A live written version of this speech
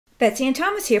Betsy and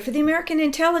Thomas here for the American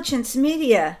Intelligence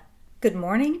Media. Good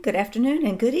morning, good afternoon,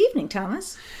 and good evening,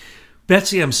 Thomas.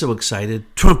 Betsy, I'm so excited.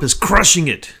 Trump is crushing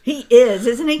it. He is,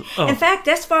 isn't he? Oh. In fact,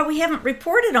 that's why we haven't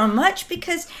reported on much,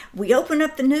 because we open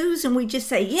up the news and we just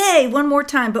say, yay, one more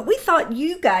time. But we thought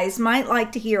you guys might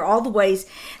like to hear all the ways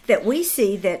that we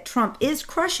see that Trump is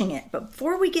crushing it. But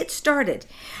before we get started,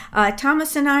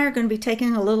 Thomas and I are going to be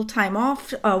taking a little time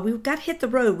off. We've got to hit the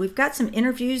road. We've got some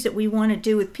interviews that we want to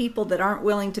do with people that aren't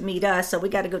willing to meet us, so we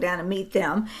got to go down and meet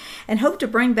them and hope to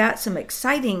bring back some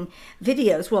exciting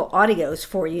videos, audios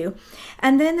for you.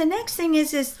 And then the next thing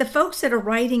is the folks that are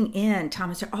writing in,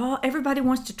 Thomas, everybody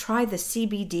wants to try the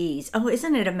CBDs. Oh,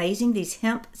 isn't it amazing, these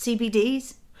hemp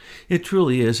CBDs? It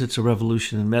truly is. It's a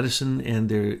revolution in medicine, and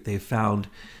they found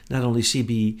not only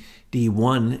CBD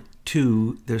 1,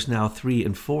 2, there's now 3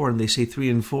 and 4, and they say 3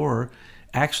 and 4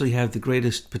 actually have the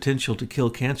greatest potential to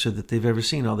kill cancer that they've ever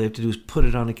seen. All they have to do is put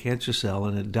it on a cancer cell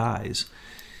and it dies.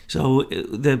 So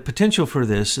the potential for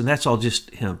this, and that's all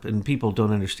just hemp, and people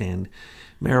don't understand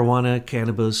marijuana,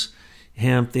 cannabis,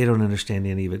 hemp, they don't understand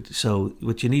any of it. So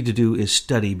what you need to do is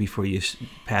study before you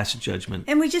pass a judgment.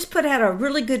 And we just put out a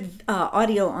really good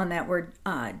audio on that where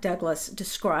Douglas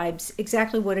describes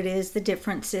exactly what it is, the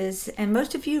differences, and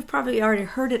most of you have probably already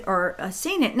heard it or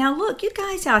seen it. Now look, you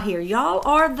guys out here, y'all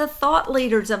are the thought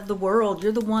leaders of the world.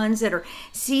 You're the ones that are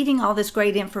seeding all this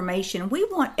great information. We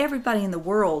want everybody in the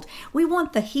world. We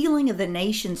want the healing of the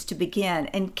nations to begin,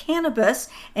 and cannabis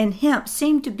and hemp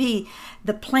seem to be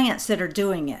the plants that are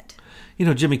doing it. You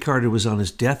know, Jimmy Carter was on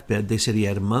his deathbed. They said he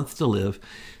had a month to live.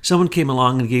 Someone came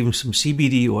along and gave him some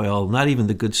CBD oil, not even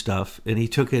the good stuff, and he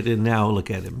took it, and now look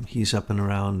at him. He's up and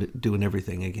around doing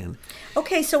everything again.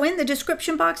 Okay, so in the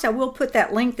description box, I will put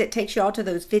that link that takes you all to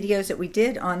those videos that we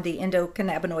did on the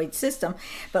endocannabinoid system.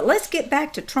 But let's get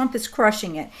back to Trump is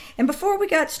crushing it. And before we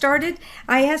got started,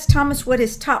 I asked Thomas what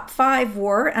his top 5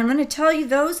 were. I'm going to tell you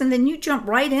those, and then you jump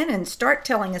right in and start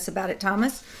telling us about it,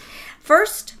 Thomas.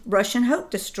 First, Russian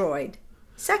hope destroyed.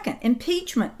 Second,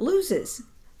 impeachment loses.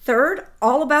 Third,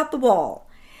 all about the wall.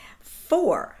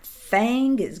 4,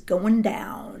 FANG is going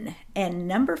down. And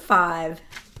number 5,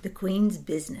 the Queen's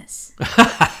business.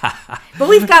 But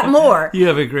we've got more. You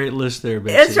have a great list there,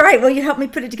 Betsy. That's right. Well, you helped me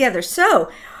put it together.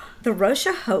 So, the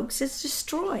Russia hoax is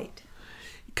destroyed.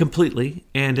 Completely.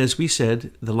 And as we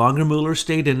said, the longer Mueller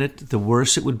stayed in it, the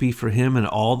worse it would be for him and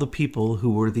all the people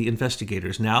who were the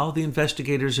investigators. Now the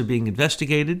investigators are being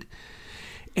investigated.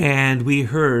 And we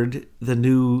heard the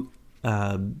new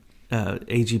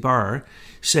AG Barr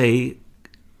say,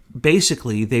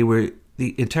 basically, the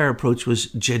entire approach was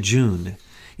jejune.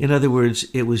 In other words,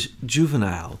 it was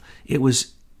juvenile. It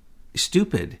was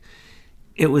stupid.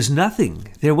 It was nothing.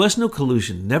 There was no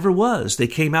collusion. Never was. They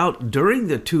came out during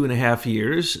the 2.5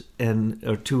 years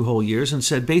or 2 whole years and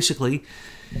said, basically,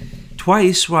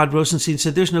 twice Rod Rosenstein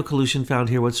said, there's no collusion found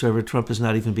here whatsoever. Trump is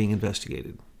not even being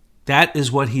investigated. That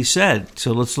is what he said.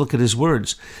 So let's look at his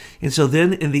words. And so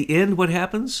then in the end, what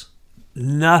happens?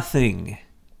 Nothing.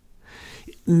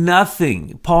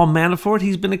 Nothing. Paul Manafort,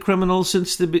 he's been a criminal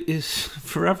since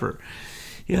forever.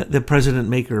 Yeah, the president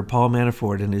maker, Paul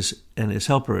Manafort, and his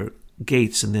helper,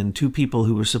 Gates, and then 2 people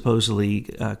who were supposedly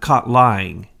caught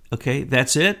lying. Okay,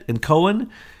 that's it. And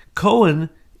Cohen,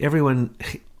 everyone,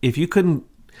 if you couldn't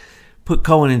put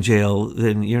Cohen in jail,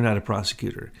 then you're not a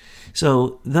prosecutor.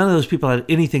 So none of those people had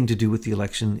anything to do with the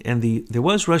election, and there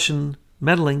was Russian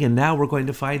meddling, and now we're going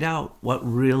to find out what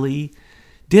really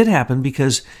did happen,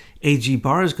 because AG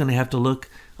Barr is going to have to look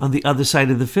on the other side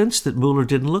of the fence that Mueller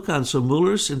didn't look on. So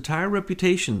Mueller's entire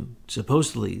reputation,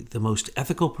 supposedly the most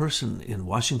ethical person in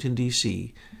Washington,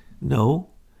 D.C., no,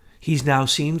 he's now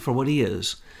seen for what he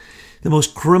is, the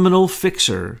most criminal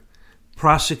fixer,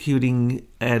 prosecuting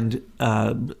and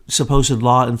supposed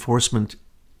law enforcement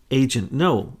agent.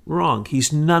 No, wrong.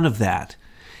 He's none of that.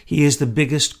 He is the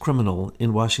biggest criminal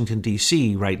in Washington,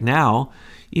 D.C. right now,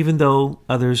 even though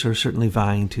others are certainly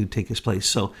vying to take his place.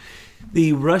 So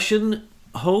the Russian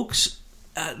hoax,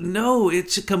 no,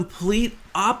 it's a complete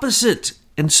opposite.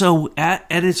 And so,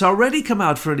 and it's already come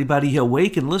out for anybody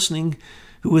awake and listening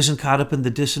who isn't caught up in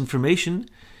the disinformation.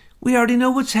 We already know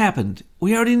what's happened.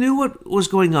 We already knew what was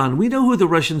going on. We know who the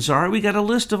Russians are. We got a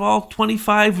list of all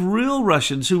 25 real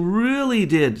Russians who really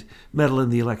did meddle in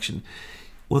the election.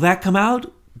 Will that come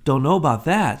out? Don't know about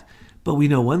that. But we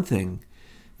know one thing,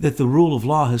 that the rule of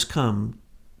law has come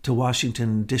to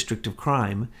Washington District of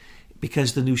Crime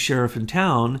because the new sheriff in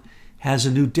town has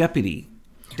a new deputy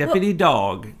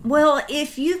dog. Well,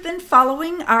 if you've been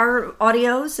following our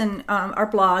audios and our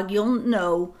blog, you'll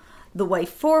know the way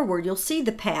forward. You'll see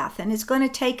the path, and it's going to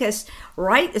take us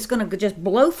right. It's going to just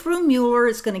blow through Mueller.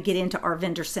 It's going to get into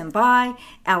Arvinder Sambhai,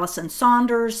 Allison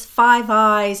Saunders, Five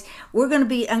Eyes. We're going to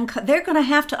be they're going to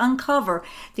have to uncover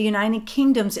the United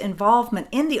Kingdom's involvement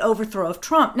in the overthrow of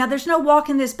Trump. Now, there's no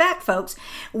walking this back, folks.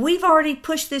 We've already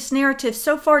pushed this narrative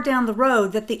so far down the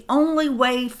road that the only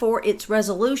way for its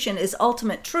resolution is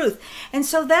ultimate truth. And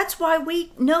so that's why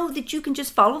we know that you can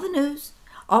just follow the news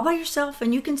all by yourself,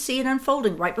 and you can see it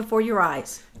unfolding right before your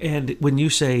eyes. And when you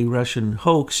say Russian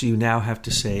hoax, you now have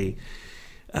to say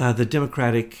the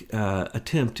Democratic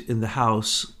attempt in the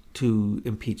House to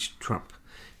impeach Trump.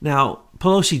 Now,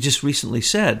 Pelosi just recently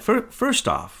said, first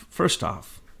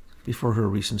off, before her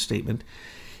recent statement,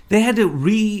 they had to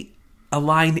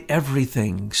realign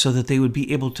everything so that they would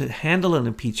be able to handle an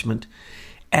impeachment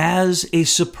as a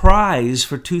surprise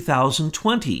for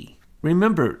 2020.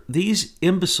 Remember, these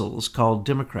imbeciles called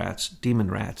Democrats, demon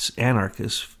rats,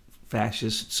 anarchists,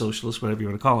 fascists, socialists, whatever you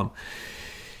want to call them,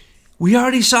 we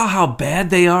already saw how bad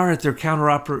they are at their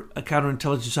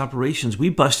counterintelligence operations. We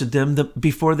busted them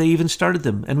before they even started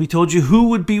them, and we told you who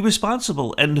would be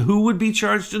responsible and who would be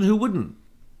charged and who wouldn't.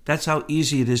 That's how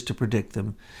easy it is to predict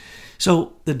them.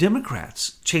 So the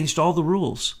Democrats changed all the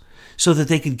rules so that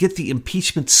they could get the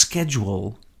impeachment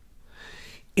schedule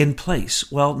in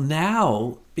place. Well,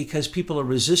 now, because people are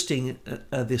resisting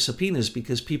the subpoenas,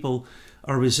 because people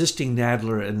are resisting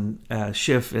Nadler and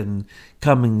Schiff and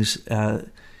Cummings,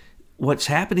 what's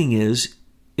happening is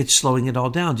it's slowing it all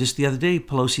down. Just the other day,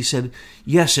 Pelosi said,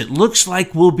 yes, it looks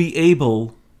like we'll be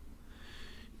able,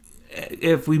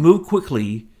 if we move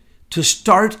quickly, to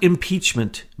start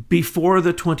impeachment before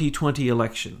the 2020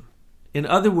 election. In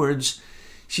other words,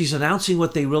 she's announcing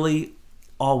what they really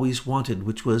always wanted,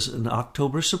 which was an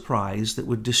October surprise that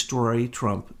would destroy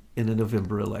Trump in a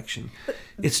November election.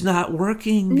 It's not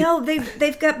working. No,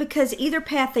 they've got, because either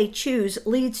path they choose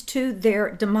leads to their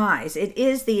demise. It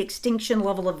is the extinction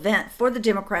level event for the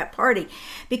Democrat Party,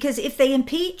 because if they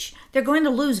impeach, they're going to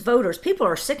lose voters. People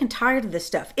are sick and tired of this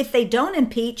stuff. If they don't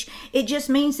impeach, it just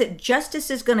means that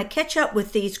justice is going to catch up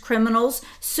with these criminals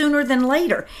sooner than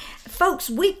later.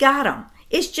 Folks, we got them.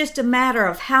 It's just a matter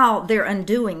of how their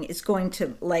undoing is going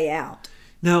to lay out.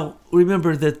 Now,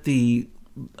 remember that the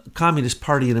Communist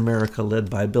Party in America, led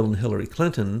by Bill and Hillary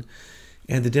Clinton,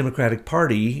 and the Democratic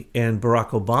Party and Barack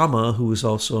Obama, who is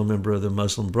also a member of the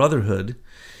Muslim Brotherhood,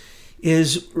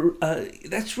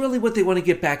 that's really what they want to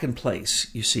get back in place,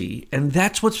 you see. And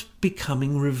that's what's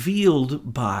becoming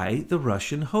revealed by the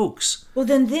Russian hoax. Well,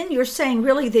 then you're saying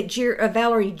really that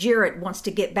Valerie Jarrett wants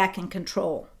to get back in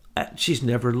control. She's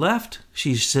never left.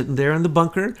 She's sitting there in the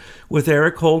bunker with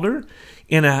Eric Holder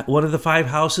in one of the 5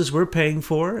 houses we're paying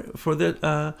for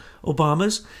the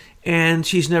Obamas, and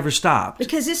she's never stopped.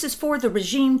 Because this is for the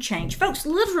regime change. Folks,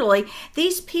 literally,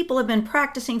 these people have been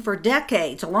practicing for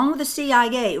decades, along with the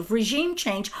CIA, of regime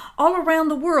change all around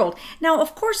the world. Now,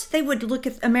 of course, they would look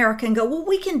at America and go, well,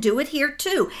 we can do it here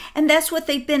too. And that's what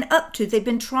they've been up to. They've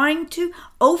been trying to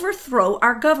overthrow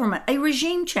our government, a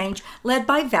regime change led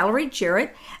by Valerie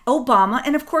Jarrett, Obama,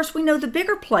 and of course, we know the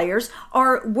bigger players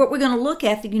are what we're going to look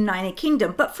at, the United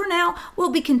Kingdom. But for now, we'll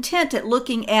be content at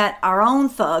looking at our own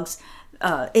thugs.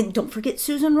 And don't forget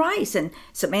Susan Rice and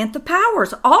Samantha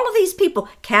Powers. All of these people,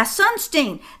 Cass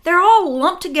Sunstein, they're all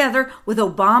lumped together with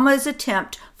Obama's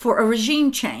attempt for a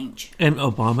regime change. And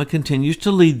Obama continues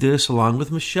to lead this along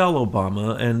with Michelle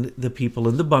Obama and the people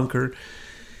in the bunker,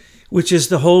 which is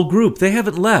the whole group. They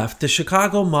haven't left. The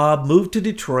Chicago mob moved to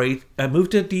Detroit,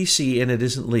 moved to D.C., and it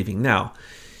isn't leaving. Now,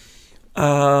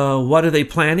 what are they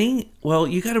planning? Well,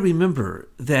 you got to remember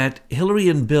that Hillary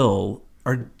and Bill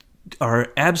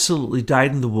are absolutely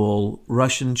dyed-in-the-wool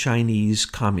Russian Chinese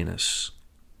communists.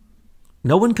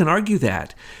 No one can argue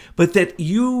that. But that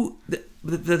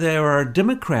there are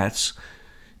Democrats,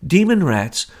 demon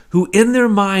rats, who in their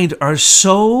mind are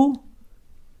so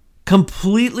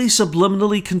completely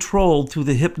subliminally controlled through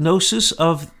the hypnosis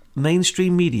of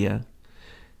mainstream media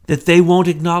that they won't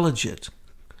acknowledge it.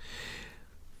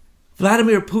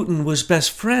 Vladimir Putin was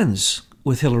best friends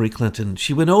with Hillary Clinton.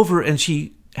 She went over and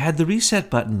she had the reset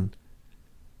button.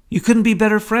 You couldn't be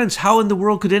better friends. How in the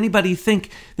world could anybody think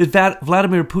that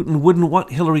Vladimir Putin wouldn't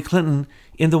want Hillary Clinton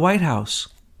in the White House?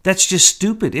 That's just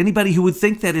stupid. Anybody who would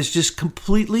think that is just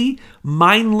completely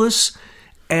mindless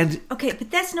and... Okay, but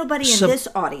that's nobody in this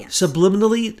audience.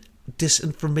 Subliminally,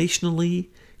 disinformationally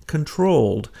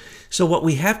controlled. So what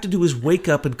we have to do is wake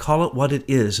up and call it what it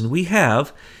is. And we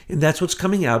have, and that's what's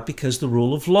coming out because the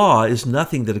rule of law is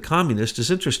nothing that a communist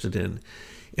is interested in.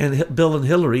 And Bill and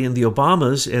Hillary and the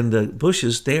Obamas and the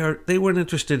Bushes, they weren't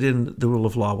interested in the rule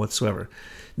of law whatsoever.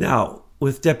 Now,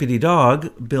 with Deputy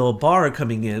Dog, Bill Barr,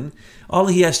 coming in, all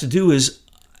he has to do is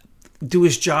do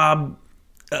his job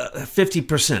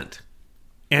 50%,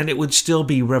 and it would still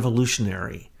be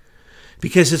revolutionary,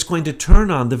 because it's going to turn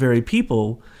on the very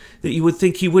people that you would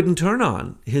think he wouldn't turn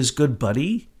on. His good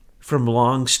buddy from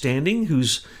long standing,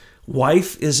 whose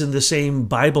wife is in the same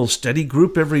Bible study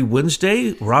group every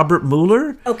Wednesday, Robert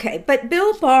Mueller. Okay, but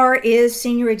Bill Barr is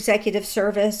senior executive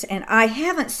service, and I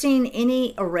haven't seen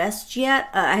any arrests yet.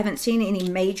 I haven't seen any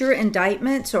major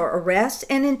indictments or arrests,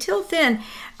 and until then,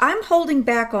 I'm holding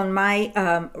back on my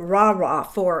rah-rah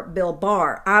for Bill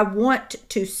Barr. I want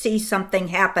to see something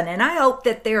happen, and I hope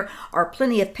that there are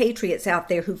plenty of patriots out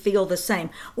there who feel the same.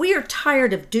 We are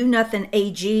tired of do-nothing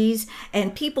AGs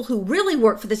and people who really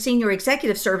work for the senior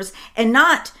executive service and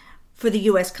not for the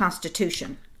U.S.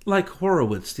 Constitution. Like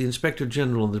Horowitz, the Inspector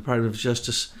General in the Department of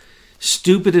Justice,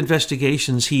 stupid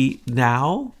investigations. He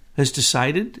now has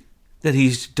decided that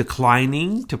he's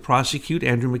declining to prosecute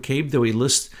Andrew McCabe, though he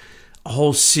lists a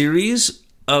whole series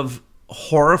of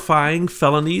horrifying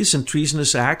felonies and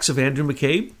treasonous acts of Andrew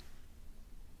McCabe.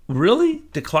 Really?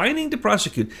 Declining to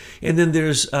prosecute. And then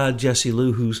there's Jesse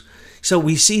Liu, who's... So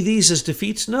we see these as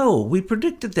defeats? No, we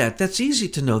predicted that. That's easy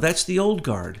to know. That's the old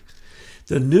guard.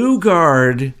 The new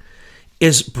guard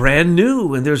is brand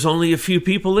new, and there's only a few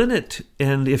people in it.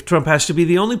 And if Trump has to be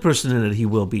the only person in it, he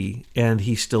will be, and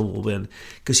he still will win,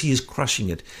 because he is crushing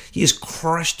it. He has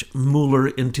crushed Mueller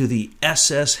into the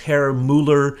SS Herr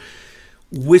Mueller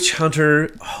witch hunter,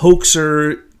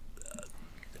 hoaxer.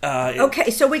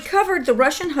 Okay, so we covered the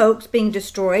Russian hoax being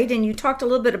destroyed, and you talked a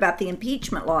little bit about the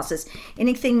impeachment losses.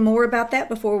 Anything more about that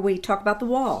before we talk about the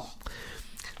wall?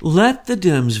 Let the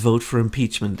Dems vote for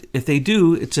impeachment. If they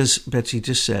do, it's as Betsy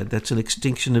just said, that's an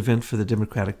extinction event for the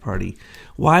Democratic Party.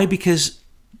 Why? Because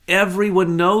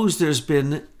everyone knows there's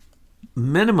been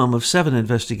minimum of 7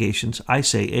 investigations, I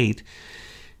say 8,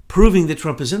 proving that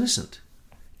Trump is innocent.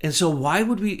 And so why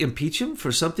would we impeach him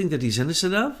for something that he's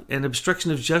innocent of? And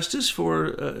obstruction of justice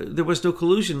for, there was no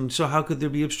collusion, so how could there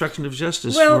be obstruction of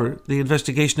justice for the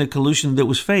investigation of collusion that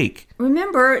was fake?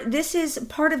 Remember, this is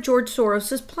part of George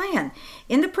Soros's plan.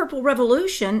 In the Purple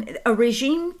Revolution, a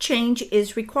regime change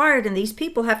is required, and these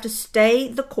people have to stay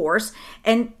the course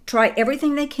and try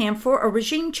everything they can for a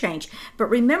regime change. But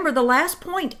remember, the last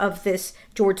point of this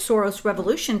George Soros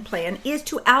revolution plan is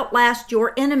to outlast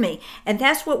your enemy. And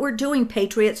that's what we're doing,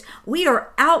 patriots. We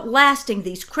are outlasting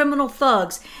these criminal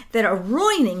thugs that are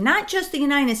ruining not just the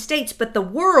United States, but the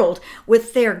world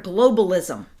with their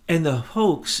globalism. And the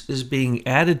hoax is being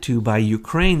added to by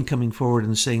Ukraine coming forward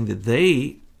and saying that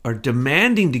they are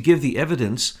demanding to give the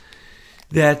evidence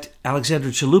that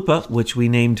Alexandra Chalupa, which we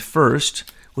named first,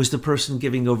 was the person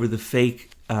giving over the fake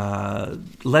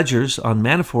ledgers on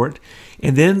Manafort.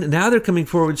 And then now they're coming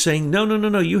forward saying,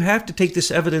 no, you have to take this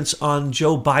evidence on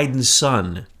Joe Biden's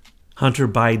son, Hunter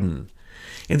Biden.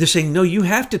 And they're saying, no, you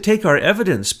have to take our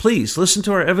evidence. Please, listen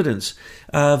to our evidence.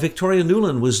 Victoria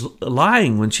Nuland was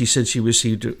lying when she said she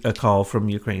received a call from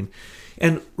Ukraine.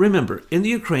 And remember, in the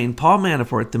Ukraine, Paul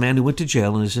Manafort, the man who went to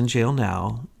jail and is in jail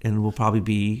now, and will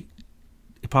probably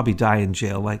die in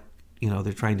jail, like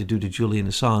they're trying to do to Julian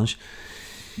Assange.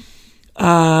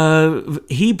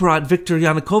 He brought Viktor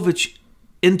Yanukovych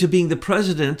into being the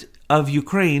president of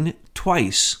Ukraine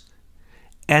twice,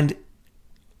 and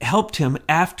helped him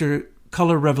after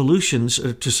color revolutions,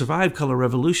 or to survive color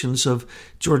revolutions of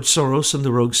George Soros and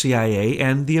the rogue CIA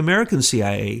and the American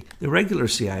CIA, the regular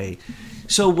CIA.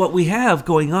 So what we have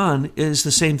going on is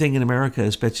the same thing in America,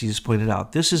 as Betsy has pointed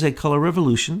out. This is a color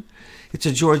revolution. It's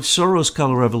a George Soros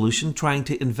color revolution trying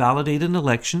to invalidate an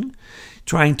election,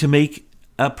 trying to make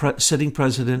a sitting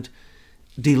president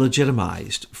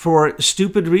delegitimized for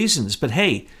stupid reasons. But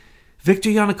hey, Viktor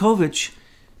Yanukovych,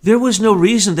 there was no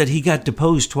reason that he got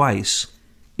deposed twice.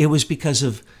 It was because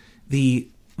of the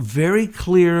very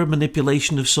clear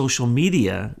manipulation of social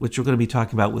media, which we're going to be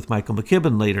talking about with Michael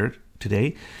McKibben later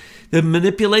today. The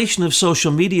manipulation of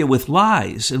social media with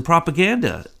lies and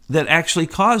propaganda that actually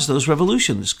caused those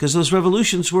revolutions, because those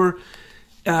revolutions were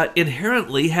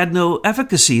inherently had no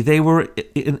efficacy. They were,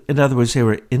 in other words, they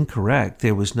were incorrect.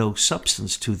 There was no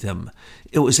substance to them.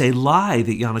 It was a lie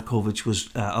that Yanukovych was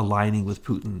aligning with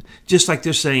Putin. Just like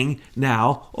they're saying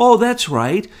now, oh, that's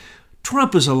right,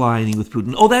 Trump is aligning with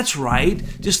Putin. Oh, that's right.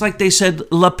 Just like they said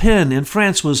Le Pen in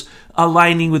France was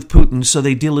aligning with Putin, so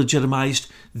they delegitimized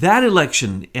that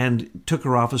election and took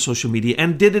her off of social media,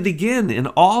 and did it again in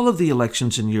all of the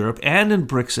elections in Europe and in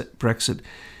Brexit.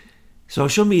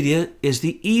 Social media is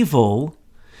the evil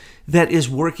that is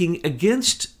working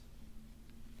against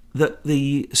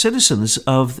the citizens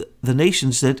of the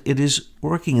nations that it is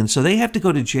working in. So they have to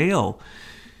go to jail,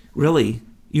 really,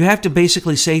 You have to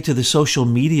basically say to the social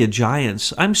media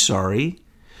giants, I'm sorry,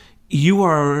 you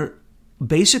are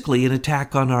basically an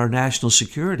attack on our national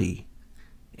security.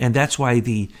 And that's why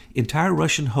the entire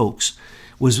Russian hoax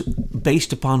was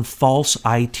based upon false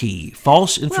IT,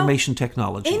 false information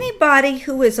technology. Anybody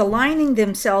who is aligning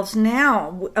themselves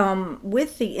now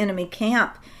with the enemy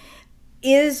camp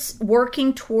is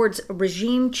working towards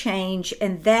regime change,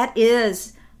 and that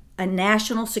is a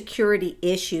national security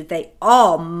issue. They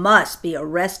all must be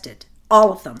arrested,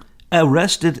 all of them.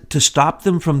 Arrested to stop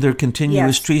them from their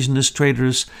continuous treasonous,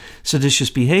 traitorous,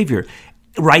 seditious behavior.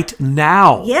 Right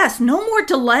now. Yes, no more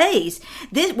delays.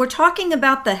 We're talking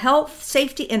about the health,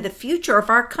 safety, and the future of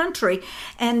our country,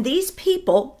 and these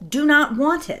people do not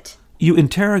want it. You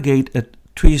interrogate a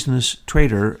treasonous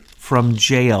traitor from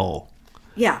jail.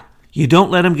 Yeah. You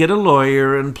don't let him get a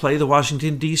lawyer and play the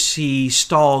Washington, D.C.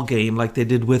 stall game like they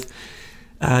did with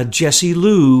Jesse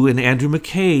Liu and Andrew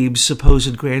McCabe's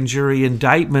supposed grand jury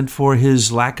indictment for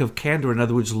his lack of candor. In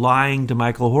other words, lying to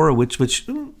Michael Horowitz, which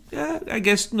I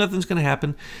guess nothing's going to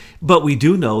happen. But we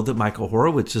do know that Michael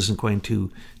Horowitz isn't going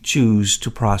to choose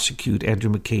to prosecute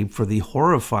Andrew McCabe for the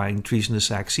horrifying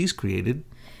treasonous acts he's created.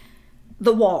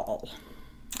 The wall.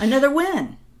 Another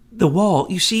win. The wall.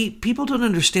 You see, people don't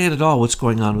understand at all what's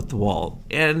going on with the wall.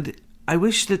 And I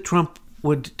wish that Trump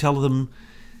would tell them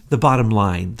the bottom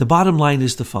line. The bottom line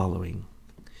is the following.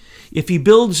 If he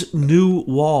builds new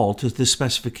wall to the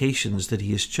specifications that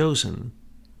he has chosen,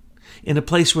 in a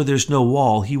place where there's no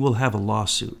wall, he will have a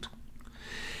lawsuit.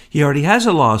 He already has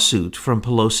a lawsuit from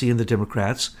Pelosi and the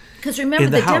Democrats. Because remember,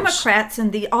 the Democrats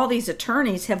and all these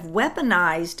attorneys have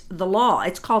weaponized the law.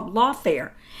 It's called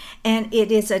lawfare. And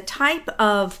it is a type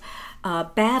of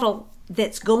battle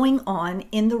that's going on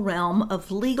in the realm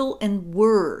of legal and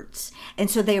words.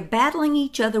 And so they're battling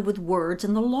each other with words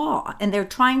and the law. And they're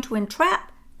trying to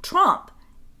entrap Trump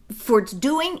for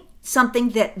doing something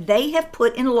that they have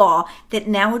put in law that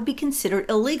now would be considered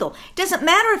illegal. It doesn't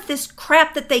matter if this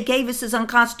crap that they gave us is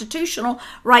unconstitutional.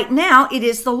 Right now, it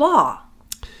is the law.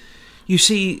 You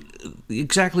see,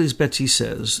 exactly as Betsy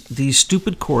says, these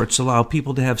stupid courts allow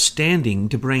people to have standing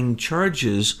to bring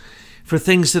charges for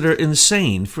things that are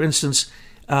insane. For instance,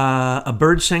 a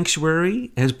bird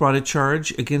sanctuary has brought a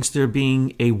charge against there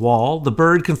being a wall. The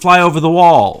bird can fly over the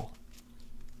wall.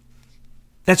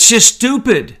 That's just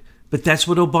stupid. But that's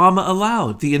what Obama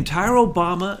allowed. The entire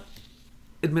Obama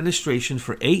administration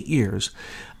for 8 years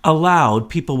allowed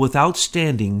people without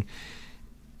standing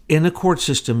in a court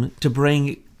system to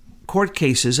bring court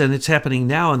cases, and it's happening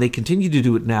now, and they continue to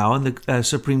do it now, and the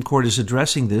Supreme Court is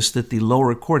addressing this, that the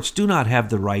lower courts do not have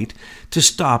the right to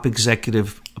stop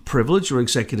executive privilege or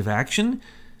executive action.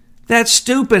 That's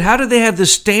stupid. How do they have the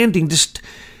standing to...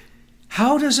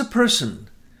 How does a person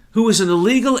who is an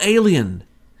illegal alien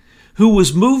who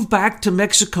was moved back to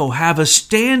Mexico have a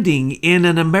standing in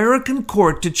an American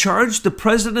court to charge the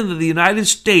President of the United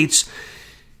States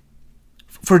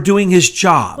for doing his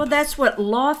job? Well, that's what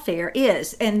lawfare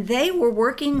is. And they were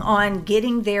working on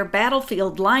getting their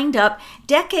battlefield lined up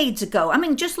decades ago. I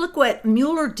mean, just look what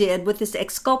Mueller did with this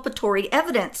exculpatory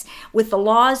evidence, with the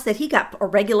laws that he got, or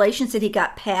regulations that he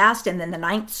got passed. And then the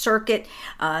Ninth Circuit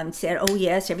said, oh,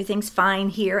 yes, everything's fine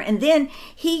here. And then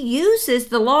he uses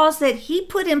the laws that he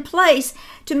put in place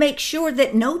to make sure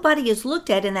that nobody is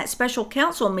looked at in that special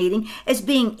counsel meeting as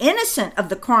being innocent of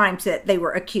the crimes that they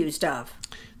were accused of.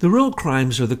 The real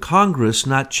crimes are the Congress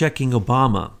not checking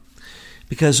Obama,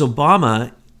 because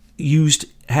Obama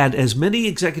had as many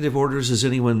executive orders as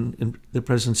anyone in the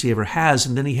presidency ever has,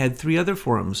 and then he had 3 other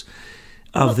forms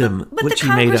of them, which he made up. But the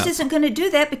Congress isn't going to do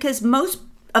that, because most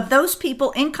of those people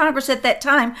in Congress at that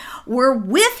time were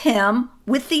with him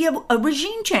with the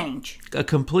regime change.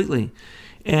 Completely.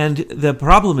 And the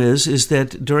problem is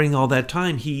that during all that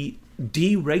time, he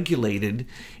deregulated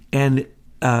and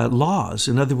laws,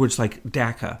 in other words, like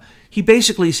DACA. He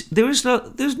basically,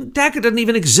 DACA doesn't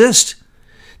even exist.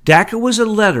 DACA was a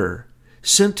letter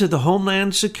sent to the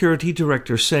Homeland Security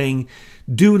Director saying,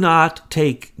 do not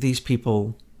take these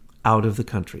people out of the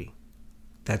country.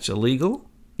 That's illegal.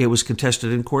 It was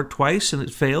contested in court twice and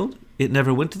it failed. It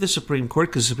never went to the Supreme Court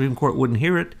because the Supreme Court wouldn't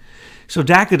hear it. So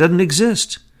DACA doesn't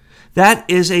exist. That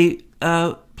is a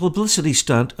publicity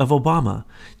stunt of Obama,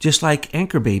 just like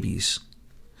anchor babies.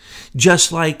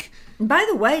 Just like... By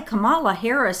the way, Kamala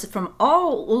Harris, from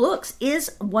all looks,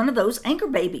 is one of those anchor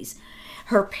babies.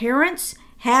 Her parents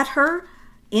had her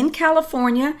in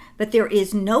California, but there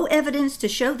is no evidence to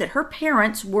show that her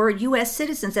parents were U.S.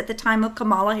 citizens at the time of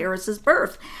Kamala Harris's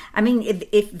birth. I mean, if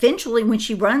eventually when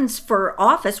she runs for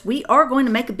office, we are going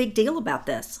to make a big deal about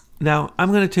this. Now,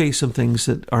 I'm going to tell you some things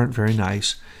that aren't very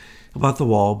nice about the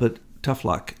wall, but tough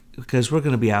luck. because we're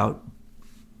going to be out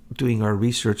doing our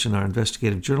research and our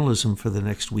investigative journalism for the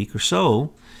next week or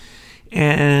so.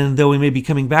 And though we may be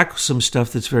coming back with some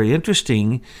stuff that's very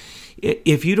interesting,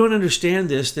 if you don't understand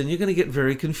this, then you're going to get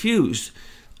very confused.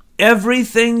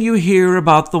 Everything you hear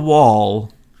about the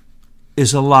wall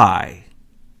is a lie.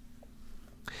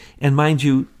 And mind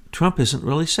you, Trump isn't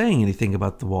really saying anything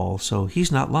about the wall, so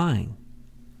he's not lying.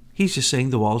 He's just saying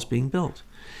the wall is being built.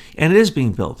 And it is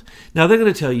being built. Now, they're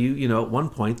going to tell you, at one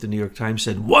point, the New York Times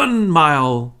said 1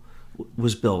 mile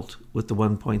was built with the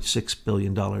 $1.6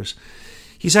 billion.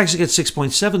 He's actually got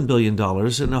 $6.7 billion,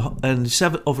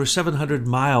 and over 700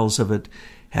 miles of it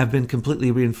have been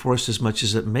completely reinforced as much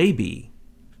as it may be.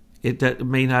 It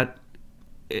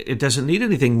doesn't need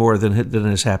anything more than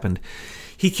has happened.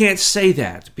 He can't say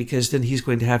that because then he's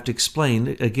going to have to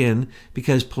explain, again,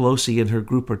 because Pelosi and her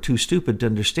group are too stupid to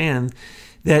understand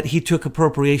that he took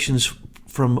appropriations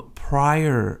from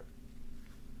prior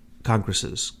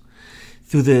Congresses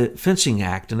through the Fencing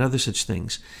Act and other such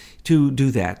things to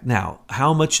do that. Now,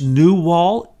 how much new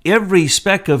wall? Every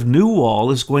speck of new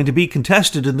wall is going to be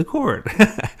contested in the court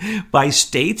by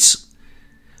states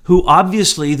who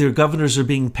obviously their governors are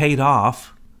being paid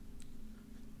off.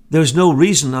 There's no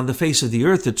reason on the face of the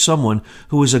earth that someone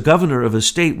who is a governor of a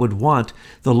state would want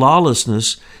the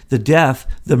lawlessness, the death,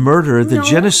 the murder, the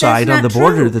genocide on the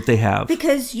border that they have.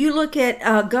 Because you look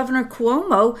at Governor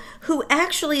Cuomo, who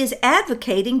actually is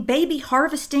advocating baby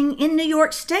harvesting in New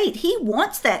York State. He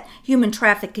wants that human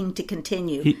trafficking to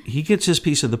continue. He gets his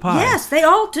piece of the pie. Yes, they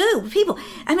all do.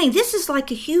 This is like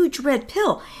a huge red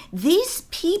pill. These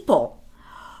people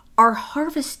are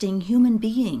harvesting human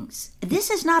beings. This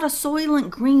is not a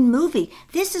Soylent Green movie.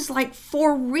 This is like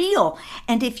for real.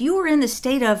 And if you are in the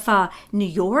state of New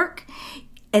York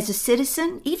as a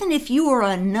citizen, even if you are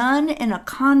a nun in a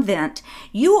convent,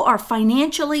 you are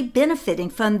financially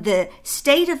benefiting from the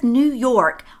state of New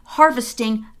York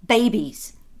harvesting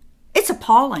babies. It's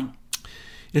appalling.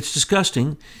 It's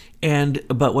disgusting.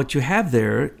 But what you have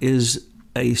there is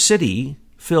a city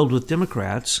filled with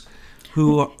Democrats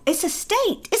it's a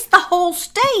state. It's the whole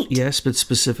state. Yes, but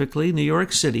specifically New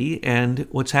York City. And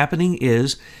what's happening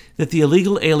is that the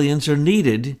illegal aliens are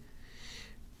needed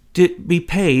to be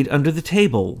paid under the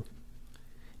table.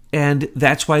 And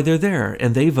that's why they're there.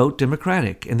 And they vote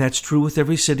Democratic. And that's true with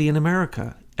every city in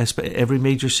America, every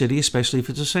major city, especially if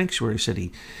it's a sanctuary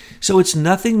city. So it's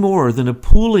nothing more than a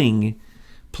pooling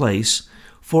place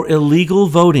for illegal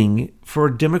voting for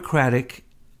Democratic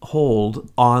hold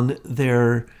on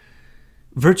their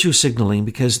virtue signaling,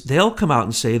 because they'll come out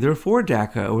and say they're for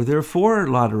DACA, or they're for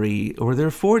lottery, or they're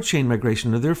for chain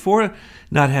migration, or they're for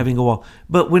not having a wall.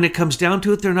 But when it comes down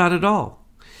to it, they're not at all.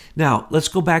 Now, let's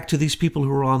go back to these people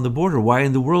who are on the border. Why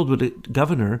in the world would a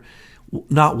governor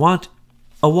not want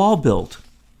a wall built?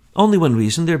 Only one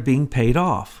reason: they're being paid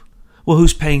off. Well,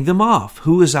 who's paying them off?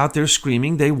 Who is out there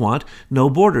screaming they want no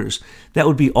borders? That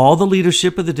would be all the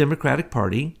leadership of the Democratic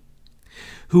Party,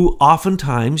 who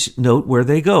oftentimes note where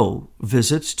they go.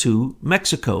 Visits to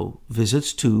Mexico,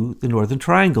 visits to the Northern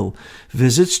Triangle,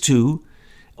 visits to,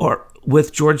 or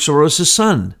with George Soros'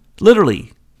 son.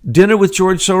 Literally, dinner with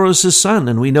George Soros' son,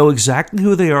 and we know exactly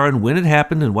who they are and when it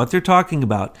happened and what they're talking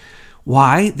about.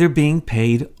 Why? They're being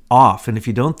paid off. And if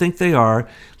you don't think they are,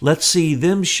 let's see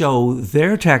them show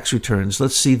their tax returns.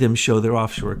 Let's see them show their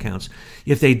offshore accounts.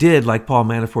 If they did, like Paul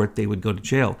Manafort, they would go to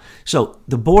jail. So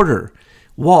the border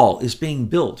wall is being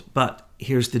built, but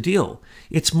here's the deal.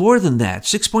 It's more than that.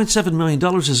 $6.7 million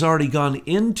has already gone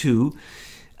into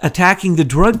attacking the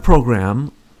drug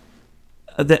program,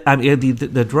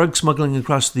 the drug smuggling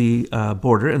across the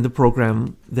border, and the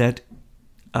program that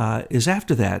is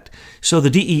after that. So the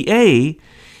DEA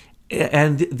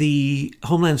and the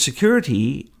Homeland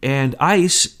Security and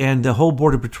ICE and the whole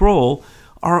Border Patrol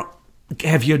are,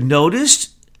 have you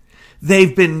noticed?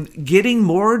 They've been getting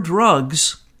more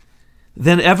drugs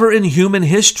than ever in human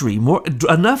history.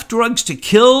 Enough drugs to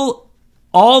kill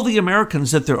all the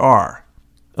Americans that there are.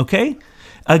 Okay?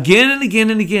 Again and again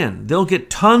and again. They'll get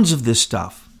tons of this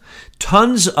stuff.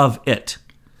 Tons of it.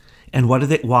 And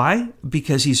why?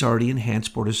 Because he's already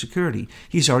enhanced border security.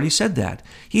 He's already said that.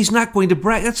 He's not going to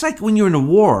brag. That's like when you're in a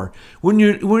war. When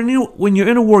you're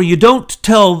in a war, you don't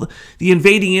tell the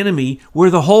invading enemy where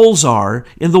the holes are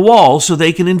in the wall so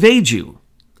they can invade you.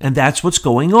 And that's what's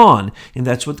going on. And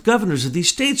that's what the governors of these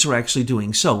states are actually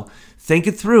doing. So think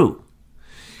it through.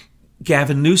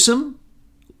 Gavin Newsom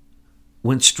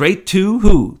went straight to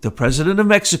who? The president of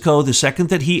Mexico, the second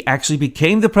that he actually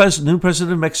became the new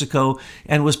president of Mexico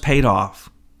and was paid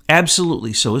off.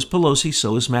 Absolutely. So is Pelosi.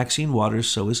 So is Maxine Waters.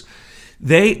 So is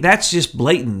they. That's just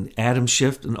blatant. Adam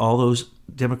Schiff and all those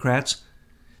Democrats.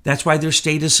 That's why their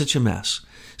state is such a mess.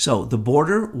 So the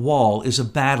border wall is a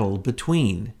battle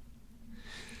between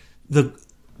the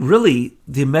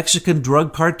Mexican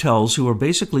drug cartels, who are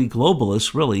basically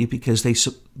globalists, really, because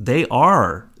they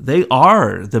are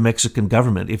the Mexican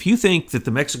government. If you think that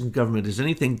the Mexican government is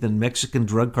anything than Mexican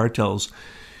drug cartels,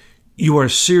 you are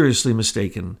seriously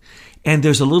mistaken. And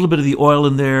there's a little bit of the oil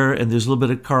in there, and there's a little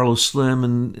bit of Carlos Slim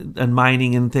and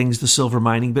mining and things, the silver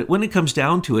mining. But when it comes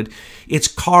down to it, it's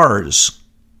cars.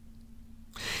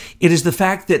 It is the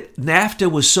fact that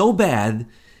NAFTA was so bad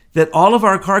that all of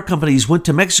our car companies went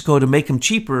to Mexico to make them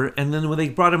cheaper, and then when they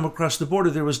brought them across the border,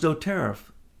 there was no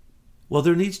tariff. Well,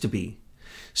 there needs to be.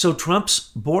 So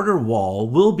Trump's border wall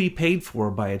will be paid for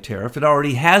by a tariff. It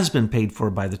already has been paid for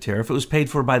by the tariff. It was paid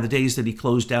for by the days that he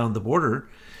closed down the border.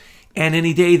 And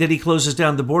any day that he closes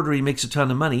down the border, he makes a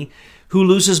ton of money. Who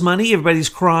loses money? Everybody's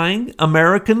crying.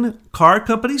 American car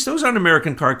companies? Those aren't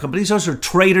American car companies. Those are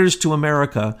traitors to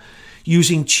America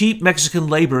using cheap Mexican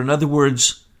labor. In other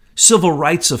words, civil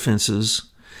rights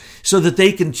offenses, so that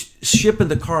they can ship in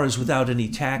the cars without any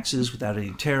taxes, without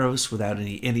any tariffs, without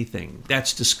anything.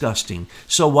 That's disgusting.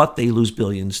 So what? They lose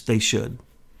billions. They should.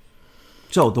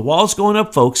 So the wall's going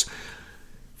up, folks.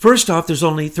 First off, there's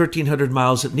only 1,300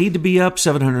 miles that need to be up.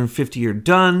 750 are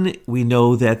done. We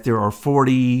know that there are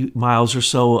 40 miles or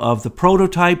so of the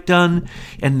prototype done.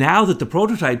 And now that the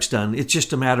prototype's done, it's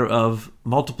just a matter of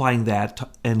multiplying that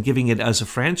and giving it as a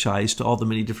franchise to all the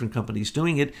many different companies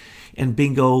doing it. And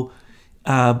bingo,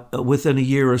 within a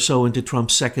year or so into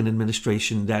Trump's second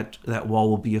administration, that wall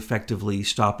will be effectively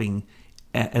stopping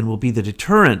and will be the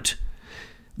deterrent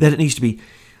that it needs to be.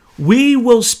 We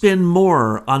will spend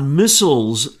more on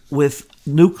missiles with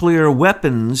nuclear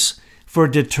weapons for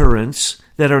deterrence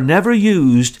that are never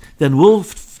used than we'll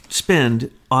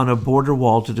spend on a border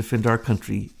wall to defend our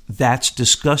country. That's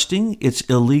disgusting. It's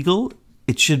illegal.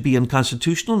 It should be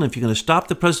unconstitutional. And if you're going to stop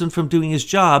the president from doing his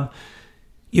job,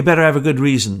 you better have a good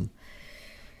reason.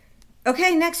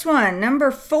 Okay, next one. Number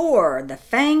 4, the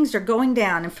fangs are going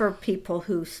down. And for people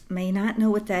who may not know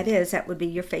what that is, that would be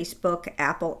your Facebook,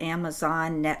 Apple,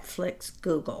 Amazon, Netflix,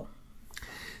 Google.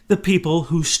 The people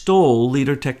who stole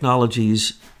Leader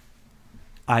Technologies'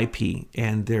 IP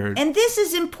and this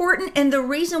is important, and the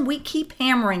reason we keep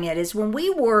hammering it is when we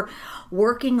were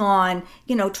working on,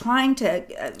 trying to,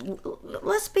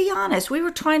 let's be honest, we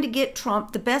were trying to get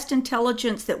Trump the best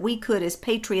intelligence that we could as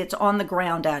patriots on the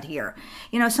ground out here,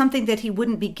 something that he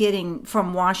wouldn't be getting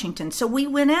from Washington. So we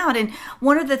went out, and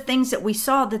one of the things that we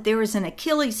saw, that there is an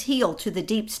Achilles heel to the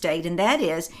deep state, and that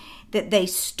is that they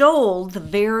stole the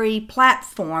very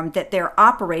platform that they're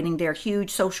operating their huge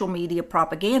social media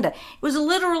propaganda. It was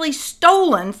literally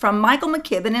stolen from Michael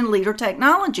McKibben and Leader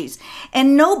Technologies,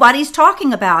 and nobody's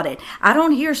talking about it. I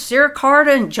don't hear Sarah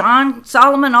Carter and John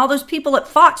Solomon, all those people at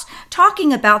Fox,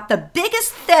 talking about the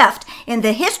biggest theft in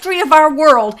the history of our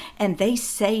world, and they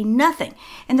say nothing.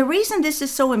 And the reason this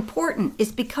is so important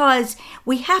is because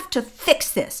we have to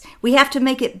fix this. We have to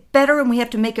make it better, and we have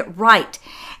to make it right.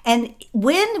 And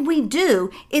when we do,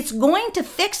 it's going to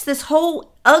fix this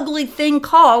whole ugly thing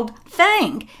called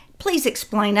FANG. Please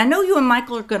explain. I know you and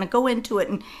Michael are going to go into it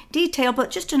in detail, but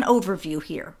just an overview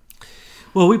here.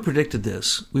 Well, we predicted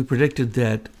this. We predicted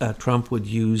that Trump would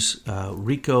use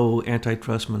RICO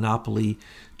antitrust monopoly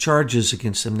charges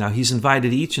against them. Now, he's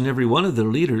invited each and every one of the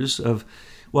leaders of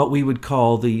what we would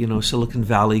call the Silicon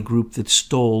Valley group that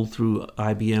stole through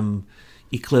IBM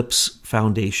Eclipse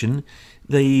Foundation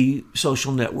the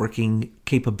social networking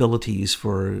capabilities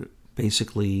for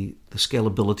basically the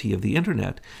scalability of the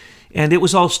internet. And it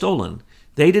was all stolen.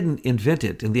 They didn't invent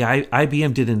it, and the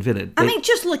IBM did invent it.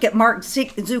 Just look at Mark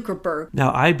Zuckerberg.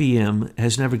 Now, IBM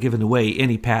has never given away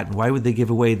any patent. Why would they give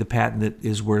away the patent that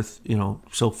is worth,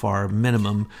 so far,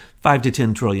 minimum $5 to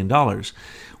 $10 trillion?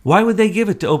 Why would they give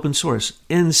it to open source?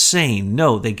 Insane.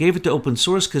 No, they gave it to open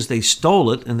source because they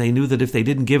stole it, and they knew that if they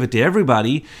didn't give it to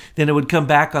everybody, then it would come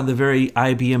back on the very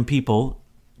IBM people,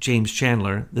 James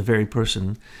Chandler, the very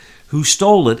person who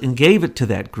stole it and gave it to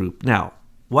that group. Now,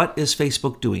 what is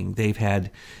Facebook doing? They've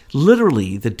had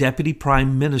literally the deputy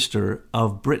prime minister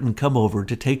of Britain come over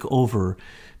to take over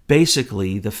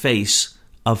basically the face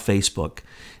of Facebook.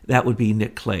 That would be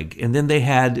Nick Clegg. And then they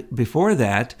had, before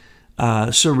that,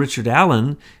 Sir Richard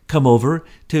Allen come over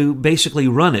to basically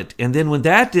run it. And then when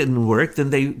that didn't work, then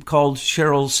they called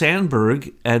Sheryl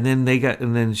Sandberg, and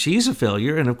then she's a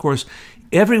failure. And of course,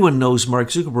 everyone knows Mark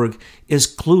Zuckerberg is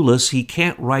clueless. He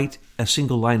can't write a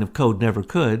single line of code, never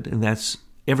could, and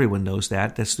everyone knows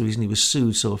that. That's the reason he was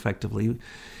sued so effectively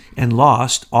and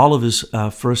lost all of his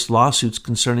first lawsuits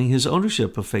concerning his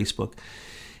ownership of Facebook.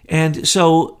 And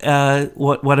so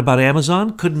what about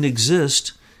Amazon? Couldn't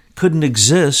exist couldn't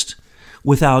exist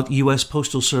without U.S.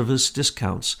 Postal Service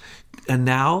discounts, and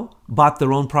now bought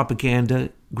their own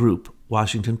propaganda group,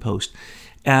 Washington Post.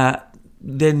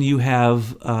 Then you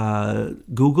have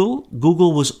Google.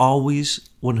 Google was always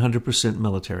 100%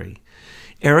 military.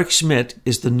 Eric Schmidt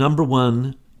is the number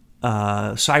one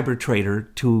cyber trader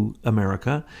to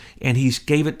America, and he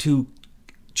gave it to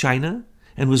China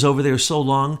and was over there so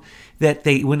long that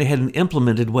they went ahead and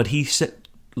implemented what he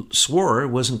swore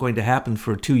wasn't going to happen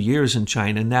for 2 years in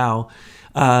China. Now,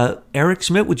 Eric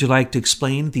Schmidt, would you like to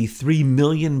explain the 3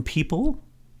 million people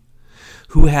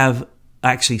who have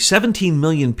actually 17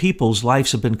 million people's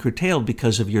lives have been curtailed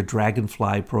because of your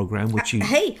Dragonfly program, which you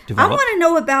developed? I want to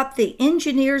know about the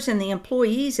engineers and the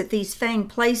employees at these FANG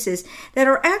places that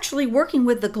are actually working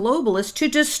with the globalists to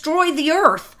destroy the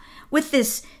earth with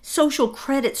this social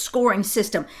credit scoring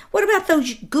system. What about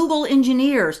those Google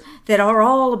engineers that are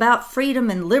all about freedom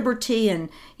and liberty and,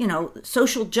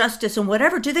 social justice and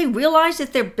whatever? Do they realize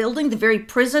that they're building the very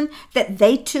prison that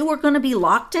they too are going to be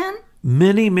locked in?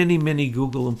 Many, many, many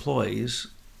Google employees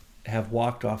have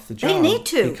walked off the job. They need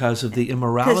to. Because of the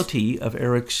immorality of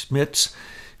Eric Schmidt,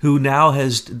 who now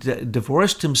has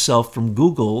divorced himself from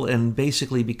Google and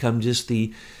basically become just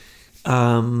the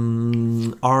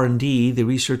R&D, the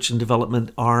research and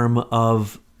development arm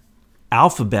of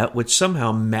Alphabet, which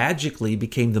somehow magically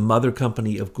became the mother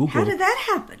company of Google. How did that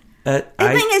happen? I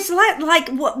think it's like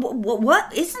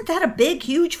what? Isn't that a big,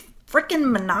 huge freaking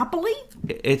monopoly?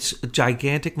 It's a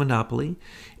gigantic monopoly.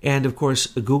 And of course,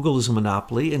 Google is a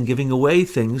monopoly, and giving away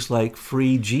things like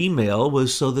free Gmail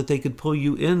was so that they could pull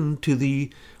you into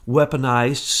the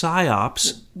weaponized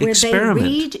PSYOPs experiment. Where they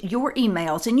read your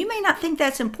emails, and you may not think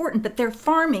that's important, but they're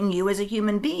farming you as a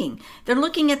human being. They're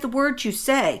looking at the words you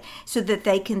say so that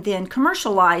they can then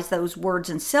commercialize those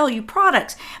words and sell you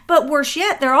products. But worse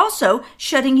yet, they're also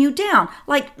shutting you down.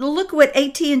 Like, look what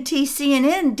AT&T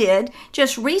CNN did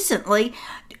just recently,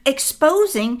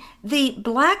 exposing the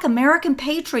Black American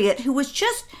patriot who was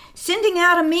just sending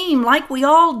out a meme like we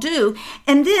all do.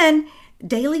 And then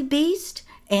Daily Beast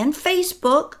and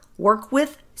Facebook work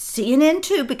with CNN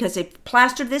too, because they've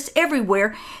plastered this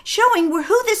everywhere, showing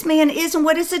who this man is and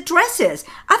what his address is.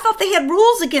 I thought they had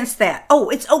rules against that. Oh,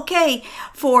 it's okay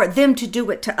for them to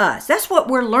do it to us. That's what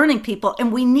we're learning, people,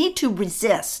 and we need to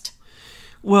resist.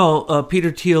 Well, Peter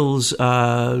Thiel's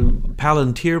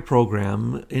Palantir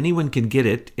program, anyone can get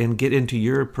it and get into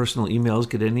your personal emails,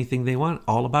 get anything they want,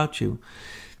 all about you.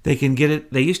 They can get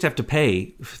it. They used to have to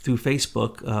pay through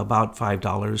Facebook about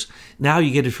 $5. Now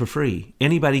you get it for free.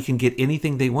 Anybody can get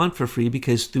anything they want for free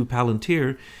because through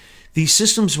Palantir, these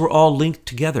systems were all linked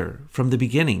together from the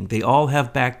beginning. They all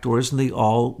have backdoors and they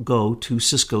all go to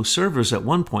Cisco servers at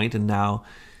one point, and now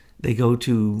they go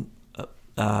to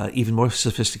even more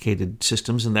sophisticated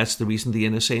systems, and that's the reason the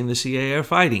NSA and the CIA are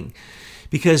fighting,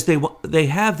 because they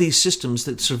have these systems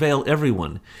that surveil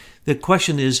everyone. The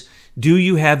question is, do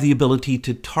you have the ability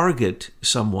to target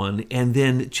someone and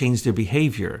then change their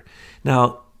behavior?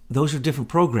 Now, those are different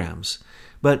programs,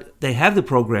 but they have the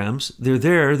programs. They're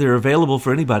there. They're available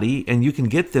for anybody, and you can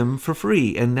get them for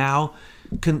free. And now,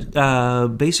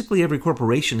 basically every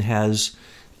corporation has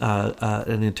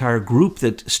an entire group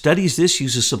that studies this,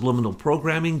 uses subliminal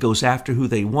programming, goes after who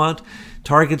they want,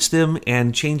 targets them,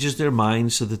 and changes their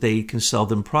minds so that they can sell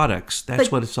them products.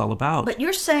 That's what it's all about. But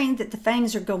you're saying that the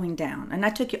fangs are going down, and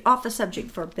I took you off the subject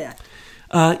for a bit.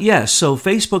 Yes, so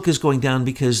Facebook is going down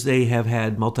because they have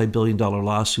had multi-billion-dollar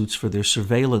lawsuits for their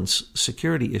surveillance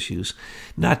security issues,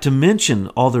 not to mention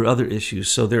all their other issues.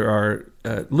 So there are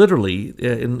literally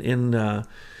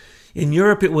in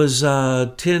Europe, it was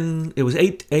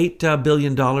 $8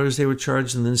 billion they were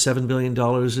charged, and then $7 billion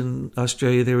in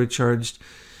Australia they were charged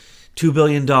 $2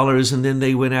 billion, and then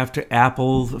they went after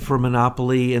Apple for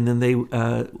monopoly, and then they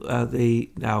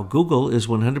now Google is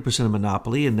 100% a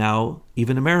monopoly, and now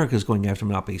even America is going after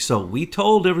monopoly. So we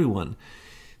told everyone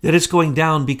that it's going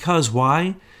down because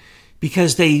why?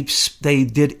 Because they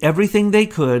did everything they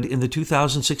could in the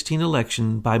 2016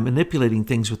 election by manipulating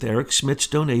things with Eric Schmidt's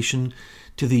donation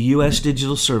to the U.S.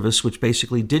 Digital Service, which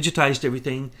basically digitized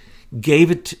everything,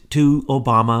 gave it to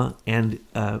Obama and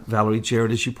Valerie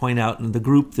Jarrett, as you point out, and the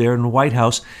group there in the White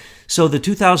House. So the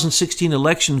 2016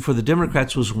 election for the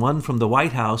Democrats was run from the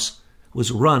White House with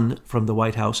a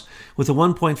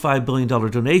 $1.5 billion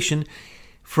donation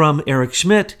from Eric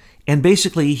Schmidt. And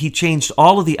basically, he changed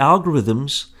all of the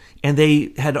algorithms, and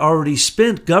they had already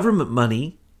spent government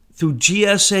money through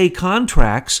GSA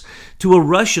contracts to a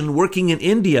Russian working in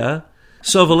India.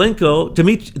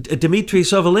 Dmitry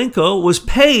Sovolenko was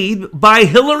paid by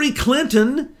Hillary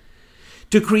Clinton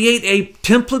to create a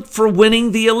template for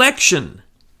winning the election.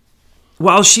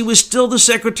 while she was still the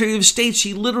Secretary of State,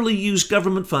 she literally used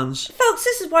government funds. Folks,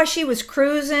 this is why she was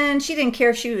cruising. She didn't care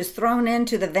if she was thrown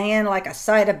into the van like a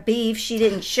side of beef. She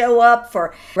didn't show up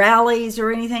for rallies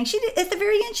or anything. At the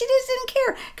very end, she just didn't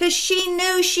care because she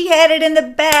knew she had it in the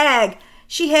bag.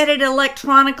 She had it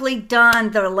electronically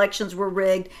done. The elections were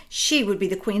rigged. She would be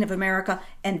the Queen of America,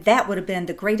 and that would have been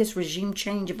the greatest regime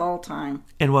change of all time.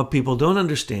 And what people don't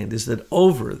understand is that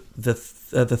over the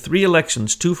 3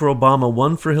 elections, 2 for Obama,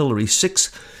 1 for Hillary,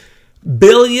 $6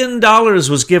 billion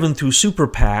was given through super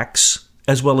PACs,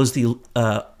 as well as the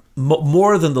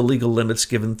more than the legal limits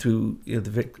given through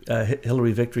the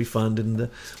Hillary Victory Fund and the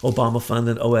Obama Fund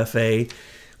and OFA,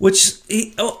 which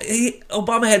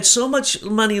Obama had so much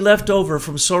money left over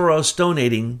from Soros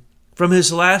donating from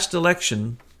his last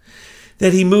election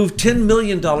that he moved $10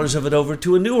 million of it over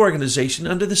to a new organization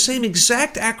under the same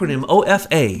exact acronym,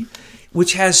 OFA,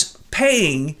 which has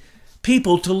paying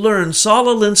people to learn Saul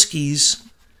Alinsky's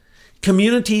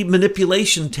community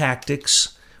manipulation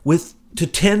tactics to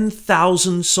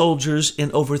 10,000 soldiers in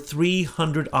over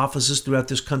 300 offices throughout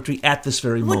this country at this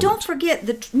very moment. Well, don't forget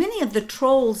that many of the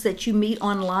trolls that you meet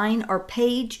online are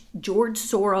paid George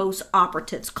Soros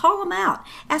operatives. Call them out.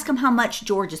 Ask them how much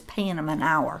George is paying them an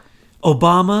hour.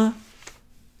 Obama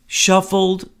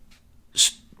shuffled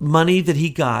money that he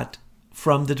got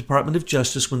from the Department of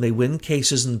Justice when they win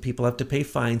cases and people have to pay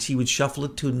fines. He would shuffle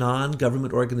it to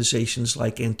non-government organizations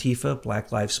like Antifa,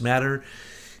 Black Lives Matter,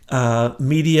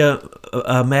 Media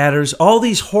Matters, all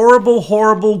these horrible,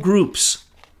 horrible groups,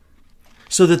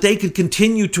 so that they could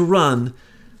continue to run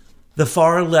the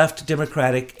far left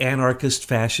Democratic, anarchist,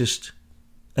 fascist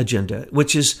agenda,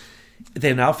 which is,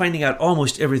 they're now finding out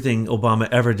almost everything Obama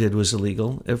ever did was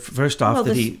illegal. First off,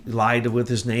 that he lied with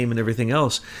his name and everything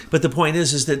else. But the point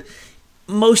is that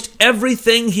most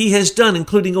everything he has done,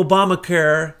 including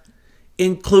Obamacare,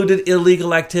 included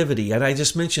illegal activity. And I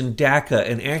just mentioned DACA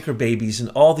and anchor babies and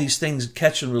all these things,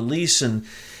 catch and release and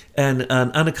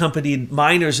unaccompanied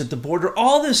minors at the border.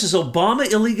 All this is Obama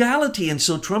illegality. And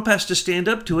so Trump has to stand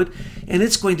up to it. And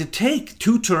it's going to take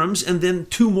 2 terms and then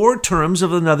 2 more terms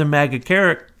of another MAGA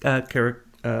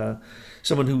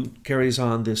someone who carries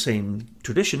on the same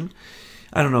tradition.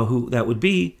 I don't know who that would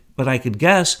be, but I could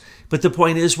guess. But the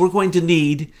point is, we're going to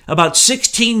need about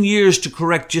 16 years to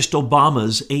correct just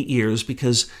Obama's 8 years,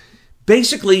 because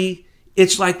basically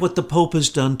it's like what the Pope has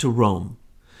done to Rome.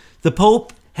 The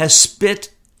Pope has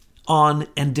spit on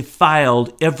and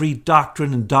defiled every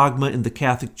doctrine and dogma in the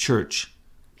Catholic Church.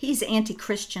 He's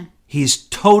anti-Christian. He's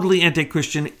totally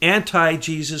anti-Christian,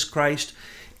 anti-Jesus Christ,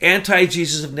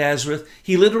 anti-Jesus of Nazareth.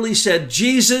 He literally said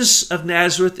Jesus of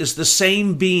Nazareth is the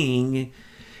same being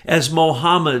as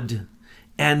Mohammed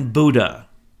and Buddha.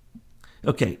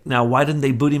 Okay, now why didn't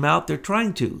they boot him out? They're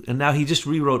trying to. And now he just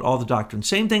rewrote all the doctrine.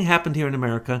 Same thing happened here in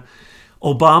America.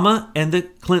 Obama and the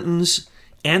Clintons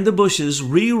and the Bushes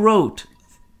rewrote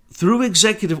through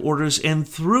executive orders and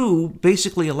through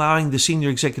basically allowing the senior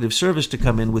executive service to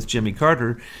come in with Jimmy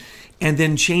Carter, and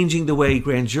then changing the way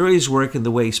grand juries work and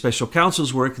the way special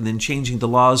counsels work, and then changing the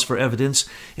laws for evidence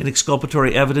and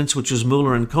exculpatory evidence, which was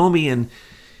Mueller and Comey and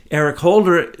Eric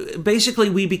Holder. Basically,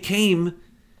 we became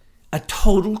a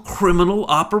total criminal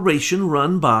operation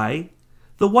run by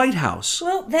the White House.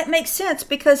 Well, that makes sense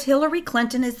because Hillary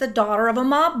Clinton is the daughter of a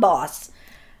mob boss.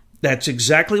 That's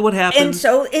exactly what happened. And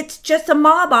so it's just a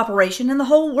mob operation in the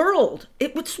whole world.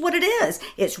 It's what it is.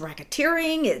 It's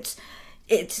racketeering.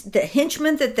 It's the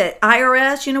henchmen that the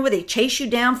IRS, where they chase you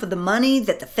down for the money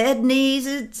that the Fed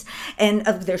needs. And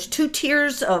there's 2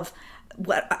 tiers of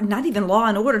not even law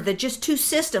and order. They're just 2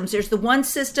 systems. There's the one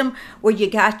system where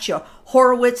you got your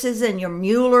Horowitzes and your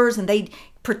Muellers, and they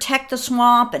protect the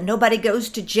swamp and nobody goes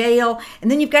to jail. And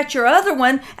then you've got your other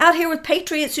one out here with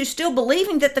patriots who still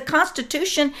believing that the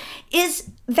Constitution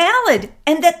is valid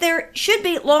and that there should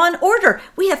be law and order.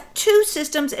 We have 2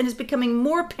 systems, and it's becoming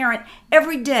more apparent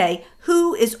every day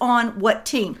who is on what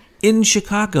team. In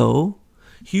Chicago,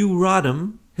 Hugh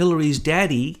Rodham, Hillary's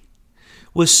daddy,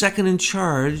 was second in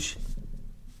charge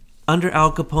under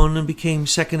Al Capone and became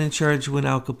second in charge when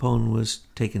Al Capone was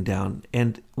taken down,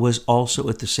 and was also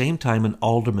at the same time an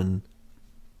alderman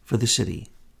for the city.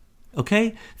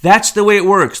 Okay? That's the way it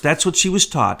works. That's what she was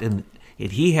taught. And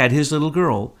he had his little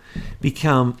girl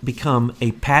become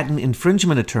a patent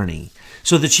infringement attorney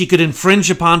so that she could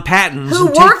infringe upon patents who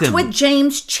and take worked them. with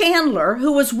James Chandler,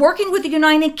 who was working with the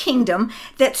United Kingdom,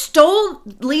 that stole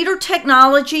Leader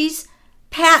Technologies'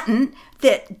 patent,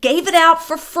 that gave it out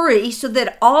for free so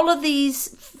that all of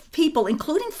these people,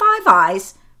 including Five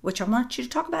Eyes, which I want you to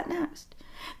talk about next,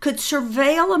 could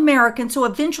surveil Americans so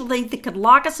eventually they could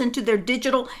lock us into their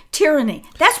digital tyranny.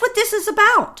 That's what this is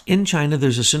about. In China,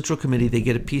 there's a central committee. They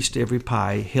get a piece to every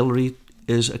pie. Hillary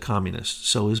is a communist.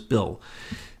 So is Bill.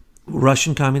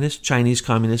 Russian communist, Chinese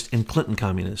communist, and Clinton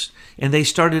communist. And they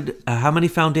started how many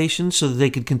foundations so that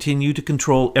they could continue to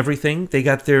control everything? They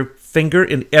got their finger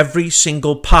in every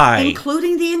single pie.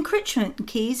 Including the encryption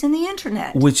keys in the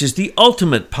internet. Which is the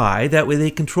ultimate pie. That way they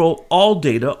control all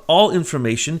data, all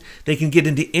information. They can get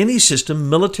into any system,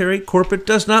 military, corporate,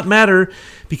 does not matter,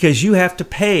 because you have to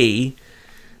pay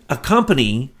a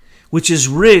company which is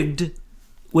rigged,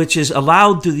 which is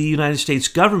allowed through the United States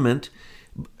government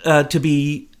to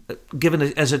be given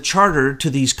as a charter to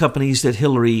these companies that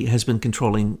Hillary has been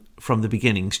controlling from the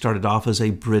beginning. Started off as a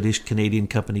British-Canadian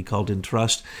company called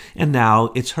Entrust, and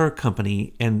now it's her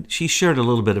company, and she shared a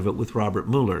little bit of it with Robert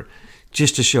Mueller,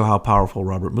 just to show how powerful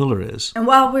Robert Mueller is. And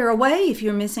while we're away, if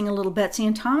you're missing a little Betsy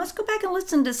and Thomas, go back and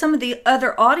listen to some of the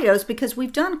other audios, because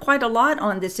we've done quite a lot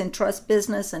on this Entrust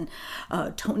business and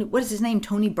Tony, what is his name,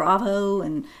 Tony Bravo,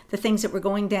 and the things that were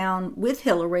going down with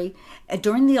Hillary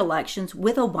during the elections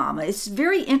with Obama. It's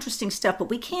very interesting stuff, but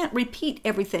we can't repeat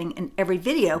everything in every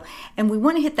video. And we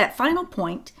want to hit that final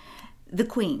point, the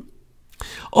Queen.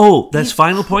 Oh, that's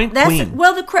final point? Queen.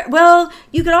 Well,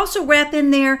 you could also wrap in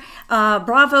there,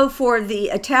 bravo for the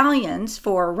Italians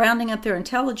for rounding up their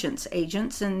intelligence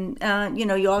agents. And,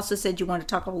 you also said you want to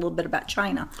talk a little bit about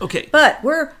China. Okay. But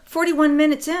we're 41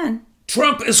 minutes in.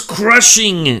 Trump is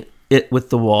crushing it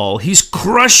with the wall. He's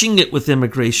crushing it with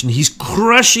immigration. He's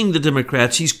crushing the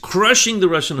Democrats. He's crushing the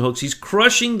Russian hoax. He's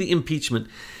crushing the impeachment.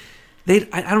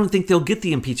 I don't think they'll get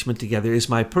the impeachment together, is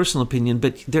my personal opinion,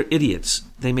 but they're idiots.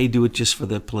 They may do it just for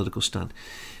the political stunt.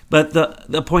 But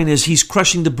the point is, he's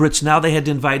crushing the Brits. Now they had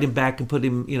to invite him back and put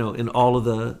him, in all of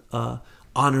the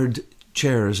honored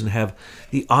chairs and have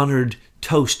the honored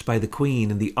toast by the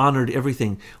Queen and the honored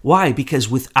everything. Why? Because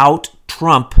without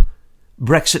Trump,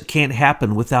 Brexit can't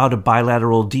happen. Without a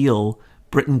bilateral deal,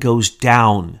 Britain goes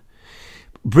down.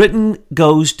 Britain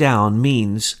goes down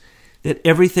means that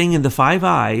everything in the Five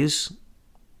Eyes,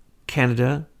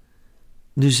 Canada,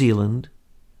 New Zealand,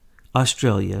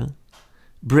 Australia,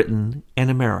 Britain,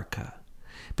 and America.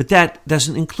 But that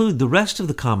doesn't include the rest of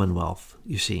the Commonwealth,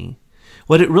 you see.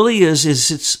 What it really is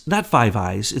it's not Five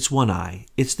Eyes, it's one eye.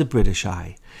 It's the British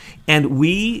eye. And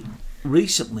we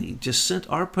recently just sent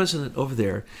our president over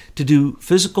there to do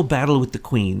physical battle with the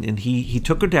Queen. And he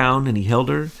took her down and he held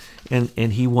her and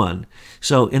he won.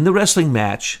 So in the wrestling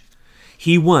match,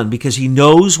 he won because he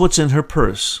knows what's in her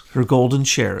purse, her golden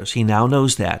shares. He now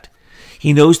knows that.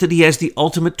 He knows that he has the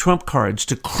ultimate trump cards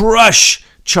to crush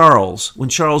Charles. When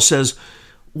Charles says,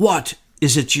 "What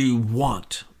is it you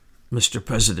want, Mr.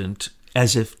 President?"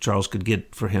 As if Charles could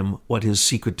get for him what his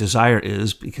secret desire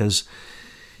is, because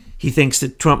he thinks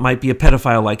that Trump might be a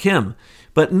pedophile like him.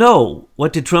 But no,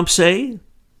 what did Trump say?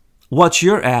 "What's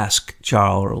your ask,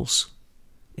 Charles?"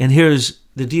 And here's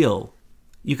the deal.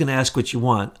 You can ask what you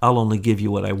want. I'll only give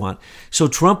you what I want. So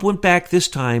Trump went back this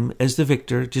time as the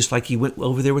victor, just like he went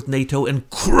over there with NATO and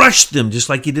crushed them, just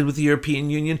like he did with the European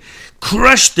Union.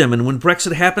 Crushed them. And when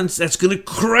Brexit happens, that's going to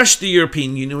crush the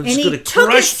European Union. It's going to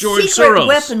crush George Soros. And he took his secret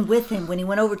weapon with him when he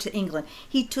went over to England.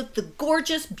 He took the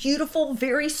gorgeous, beautiful,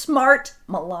 very smart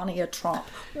Melania Trump.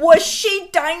 Was she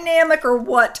dynamic or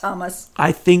what, Thomas?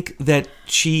 I think that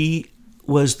she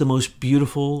was the most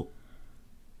beautiful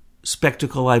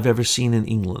spectacle I've ever seen in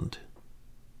England.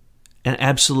 And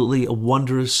absolutely a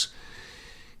wondrous,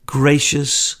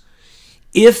 gracious.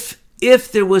 If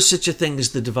there was such a thing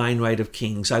as the divine right of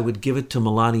kings, I would give it to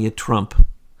Melania Trump,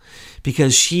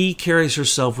 because she carries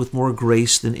herself with more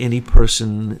grace than any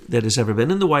person that has ever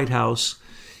been in the White House,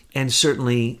 and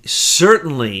certainly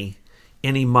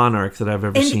any monarch that I've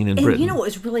ever seen in Britain. And you know what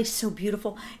was really so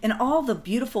beautiful? And all the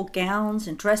beautiful gowns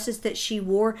and dresses that she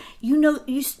wore, you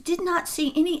did not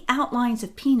see any outlines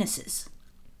of penises.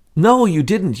 No, you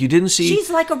didn't. You didn't see... She's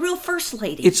like a real first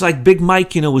lady. It's like Big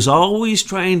Mike, was always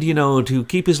trying, to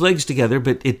keep his legs together,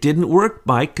 but it didn't work,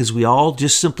 Mike, because we all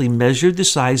just simply measured the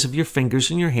size of your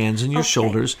fingers and your hands and your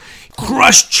shoulders.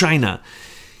 Crushed China.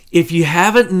 If you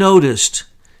haven't noticed,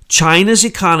 China's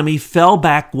economy fell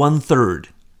back 1/3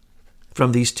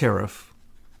 from these tariff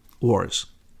wars,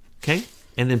 okay?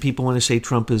 And then people want to say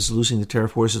Trump is losing the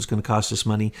tariff wars. It's going to cost us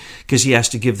money because he has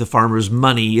to give the farmers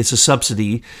money. It's a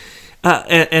subsidy.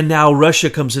 And now Russia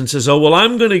comes in and says, "Oh, well,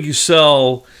 I'm going to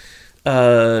sell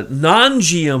non-GMO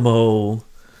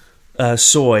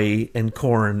soy and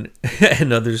corn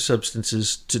and other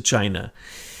substances to China."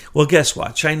 Well, guess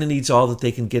what? China needs all that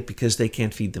they can get because they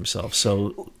can't feed themselves.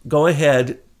 So go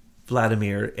ahead,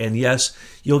 Vladimir, and yes,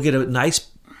 you'll get a nice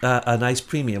a nice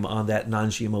premium on that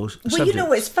non-GMO subject. Well, you know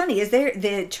what's funny is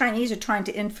the Chinese are trying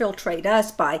to infiltrate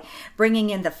us by bringing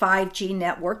in the 5G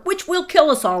network, which will kill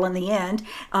us all in the end.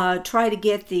 Try to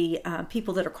get the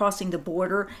people that are crossing the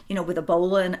border, with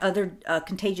Ebola and other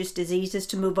contagious diseases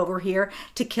to move over here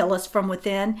to kill us from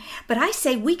within. But I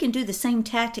say we can do the same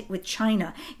tactic with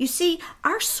China. You see,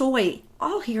 our soy,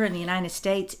 all here in the United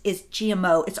States, is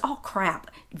GMO. It's all crap.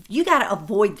 You got to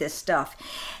avoid this stuff.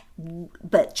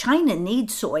 But China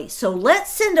needs soy, so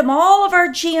let's send them all of our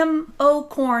GMO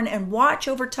corn and watch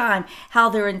over time how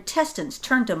their intestines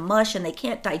turn to mush and they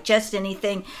can't digest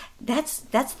anything. That's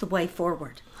the way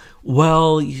forward.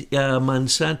 Well,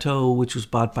 Monsanto, which was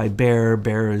bought by Bayer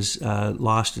has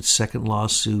lost its second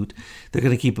lawsuit. They're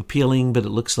going to keep appealing, but it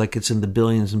looks like it's in the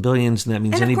billions and billions, and that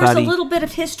means anybody... And of course, a little bit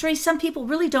of history. Some people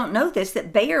really don't know this,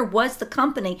 that Bayer was the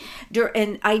company,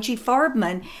 and IG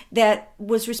Farben, that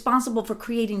was responsible for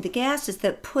creating the gases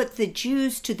that put the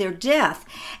Jews to their death.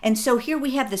 And so here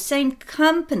we have the same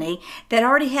company that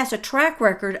already has a track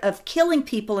record of killing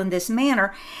people in this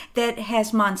manner, that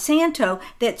has Monsanto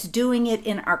that's doing it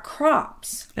in our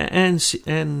crops.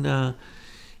 And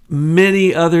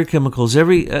many other chemicals. It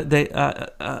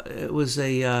was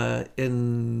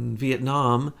in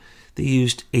Vietnam they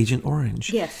used Agent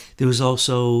Orange. Yes. There was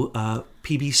also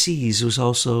PBCs. There was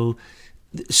also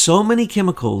so many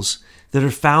chemicals that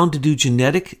are found to do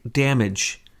genetic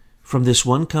damage from this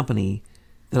one company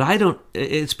that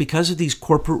it's because of these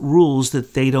corporate rules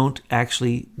that they don't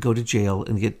actually go to jail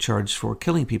and get charged for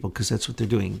killing people, because that's what they're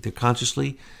doing. They're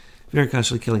very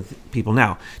consciously killing people.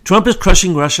 Now, Trump is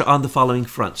crushing Russia on the following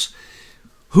fronts.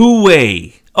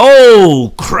 Huawei.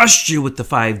 Oh, crushed you with the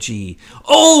 5G.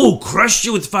 Oh, crushed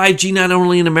you with 5G not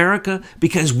only in America,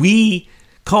 because we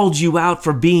called you out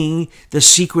for being the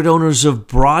secret owners of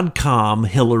Broadcom,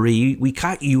 Hillary. We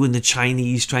caught you and the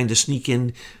Chinese trying to sneak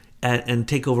in and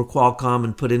take over Qualcomm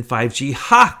and put in 5G.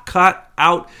 Ha! Caught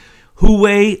out.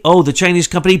 Huawei. Oh, the Chinese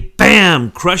company.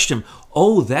 Bam! Crushed him.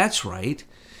 Oh, that's right.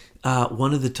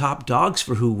 One of the top dogs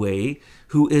for Huawei,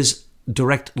 who is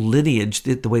direct lineage,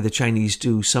 the way the Chinese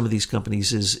do some of these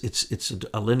companies is it's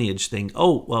a lineage thing.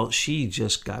 Oh, well, she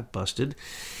just got busted.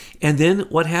 And then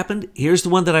what happened? Here's the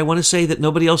one that I want to say that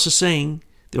nobody else is saying.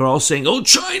 They're all saying, oh,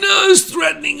 China is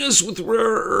threatening us with rare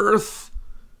earth.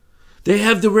 They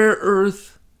have the rare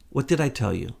earth. What did I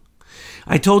tell you?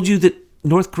 I told you that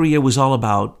North Korea was all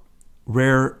about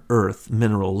rare earth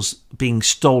minerals being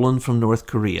stolen from North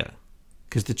Korea,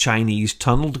 because the Chinese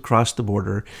tunneled across the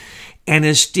border and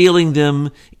is stealing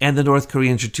them, and the North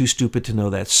Koreans are too stupid to know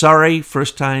that. Sorry,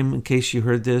 first time in case you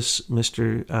heard this,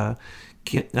 Mr.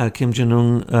 Kim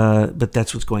Jong-un, but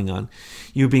that's what's going on.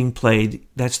 You're being played.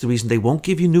 That's the reason they won't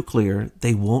give you nuclear.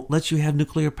 They won't let you have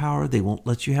nuclear power. They won't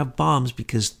let you have bombs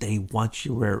because they want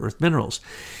your rare earth minerals.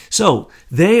 So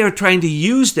they are trying to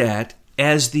use that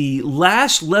as the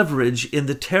last leverage in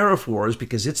the tariff wars,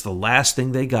 because it's the last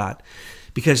thing they got.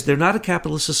 Because they're not a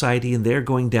capitalist society and they're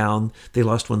going down. They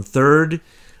lost 1/3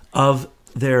 of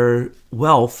their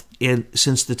wealth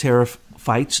since the tariff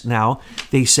fights. Now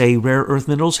they say rare earth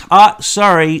minerals.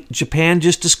 Sorry, Japan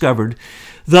just discovered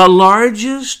the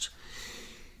largest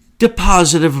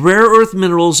deposit of rare earth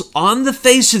minerals on the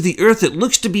face of the earth. It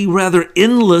looks to be rather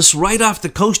endless right off the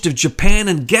coast of Japan.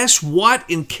 And guess what?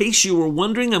 In case you were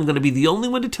wondering, I'm going to be the only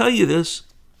one to tell you this.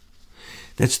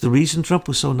 That's the reason Trump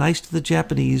was so nice to the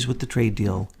Japanese with the trade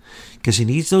deal, because he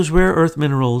needs those rare earth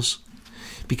minerals.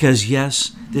 Because,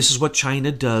 yes, this is what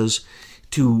China does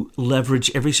to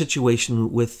leverage every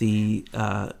situation with the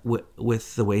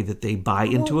way that they buy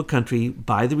into a country,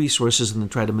 buy the resources, and then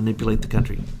try to manipulate the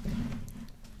country.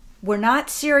 We're not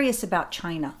serious about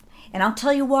China. And I'll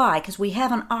tell you why, because we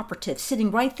have an operative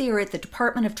sitting right there at the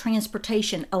Department of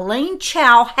Transportation. Elaine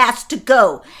Chao has to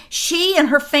go. She and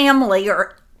her family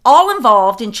are all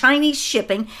involved in Chinese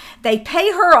shipping. They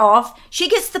pay her off. She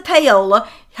gets the payola.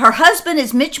 Her husband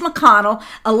is Mitch McConnell.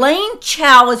 Elaine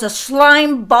Chao is a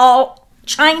slime ball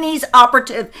Chinese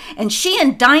operative, and she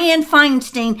and Dianne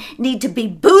Feinstein need to be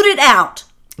booted out.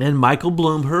 And Michael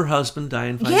Bloom, her husband,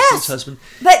 Dianne Feinstein's yes, husband,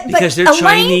 because they're Elaine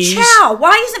Chinese. Chao,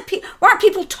 why aren't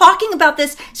people talking about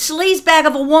this sleazebag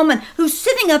of a woman who's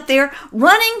sitting up there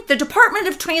running the Department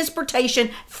of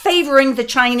Transportation, favoring the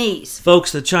Chinese?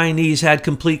 Folks, the Chinese had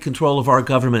complete control of our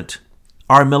government,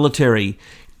 our military,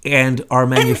 and our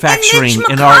manufacturing. And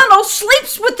Mitch McConnell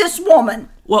sleeps with this woman.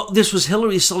 Well, this was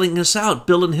Hillary selling us out.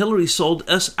 Bill and Hillary sold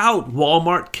us out.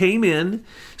 Walmart came in.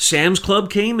 Sam's Club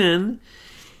came in.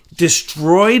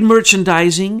 Destroyed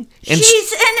merchandising. And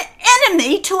she's an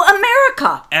enemy to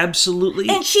America. Absolutely.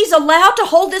 And she's allowed to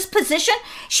hold this position.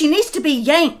 She needs to be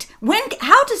yanked.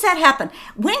 How does that happen?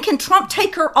 When can Trump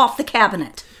take her off the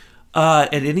cabinet?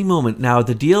 At any moment. Now,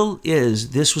 the deal is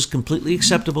this was completely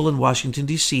acceptable in Washington,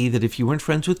 D.C., that if you weren't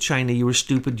friends with China, you were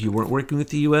stupid. You weren't working with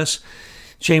the U.S.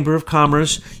 Chamber of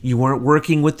Commerce. You weren't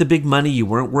working with the big money. You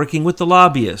weren't working with the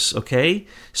lobbyists, okay?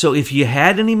 So if you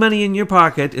had any money in your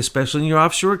pocket, especially in your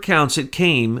offshore accounts, it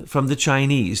came from the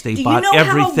Chinese. They bought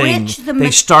everything.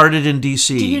 They started in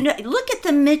D.C. Do you know? Look at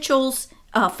the Mitchells.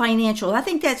 Financial. I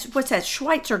think what's that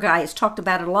Schweitzer guy has talked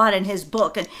about it a lot in his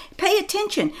book. And pay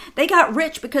attention. They got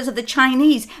rich because of the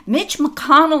Chinese. Mitch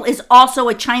McConnell is also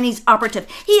a Chinese operative.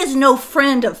 He is no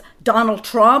friend of Donald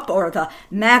Trump or the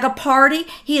MAGA party.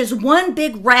 He is one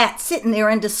big rat sitting there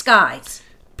in disguise.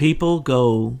 People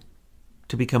go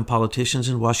to become politicians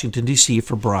in Washington, D.C.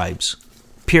 for bribes.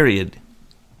 Period.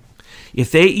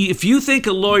 If you think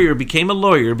a lawyer became a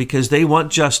lawyer because they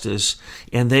want justice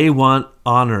and they want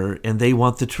honor and they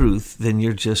want the truth, then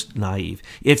you're just naive.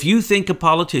 If you think a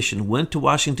politician went to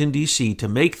Washington, D.C. to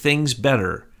make things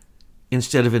better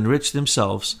instead of enrich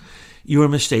themselves, you are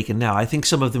mistaken. Now, I think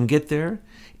some of them get there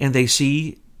and they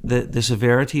see the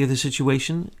severity of the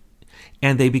situation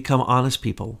and they become honest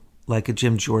people, like a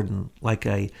Jim Jordan, like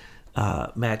a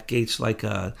Matt Gaetz, like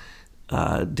a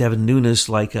Devin Nunes,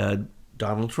 like a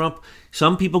Donald Trump.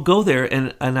 Some people go there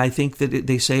and I think that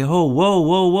they say, oh,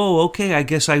 whoa, okay, I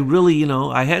guess I really,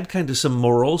 I had kind of some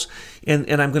morals and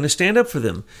I'm going to stand up for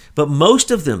them. But most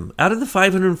of them, out of the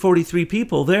 543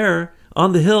 people there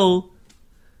on the Hill,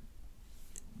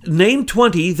 name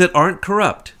 20 that aren't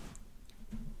corrupt.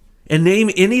 And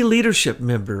name any leadership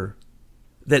member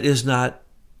that is not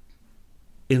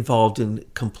involved in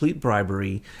complete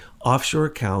bribery, offshore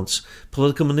accounts,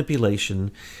 political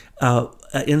manipulation,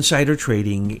 insider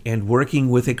trading, and working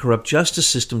with a corrupt justice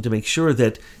system to make sure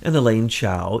that an Elaine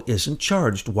Chao isn't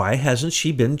charged. Why hasn't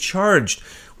she been charged?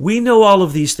 We know all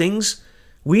of these things.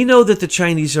 We know that the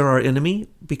Chinese are our enemy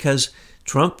because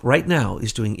Trump right now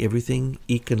is doing everything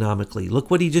economically.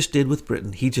 Look what he just did with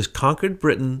Britain. He just conquered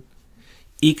Britain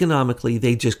economically.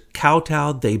 They just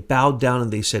kowtowed, they bowed down,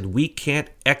 and they said, we can't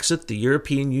exit the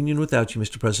European Union without you,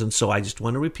 Mr. President. So I just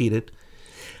want to repeat it.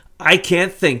 I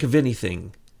can't think of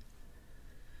anything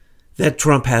that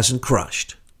Trump hasn't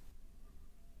crushed.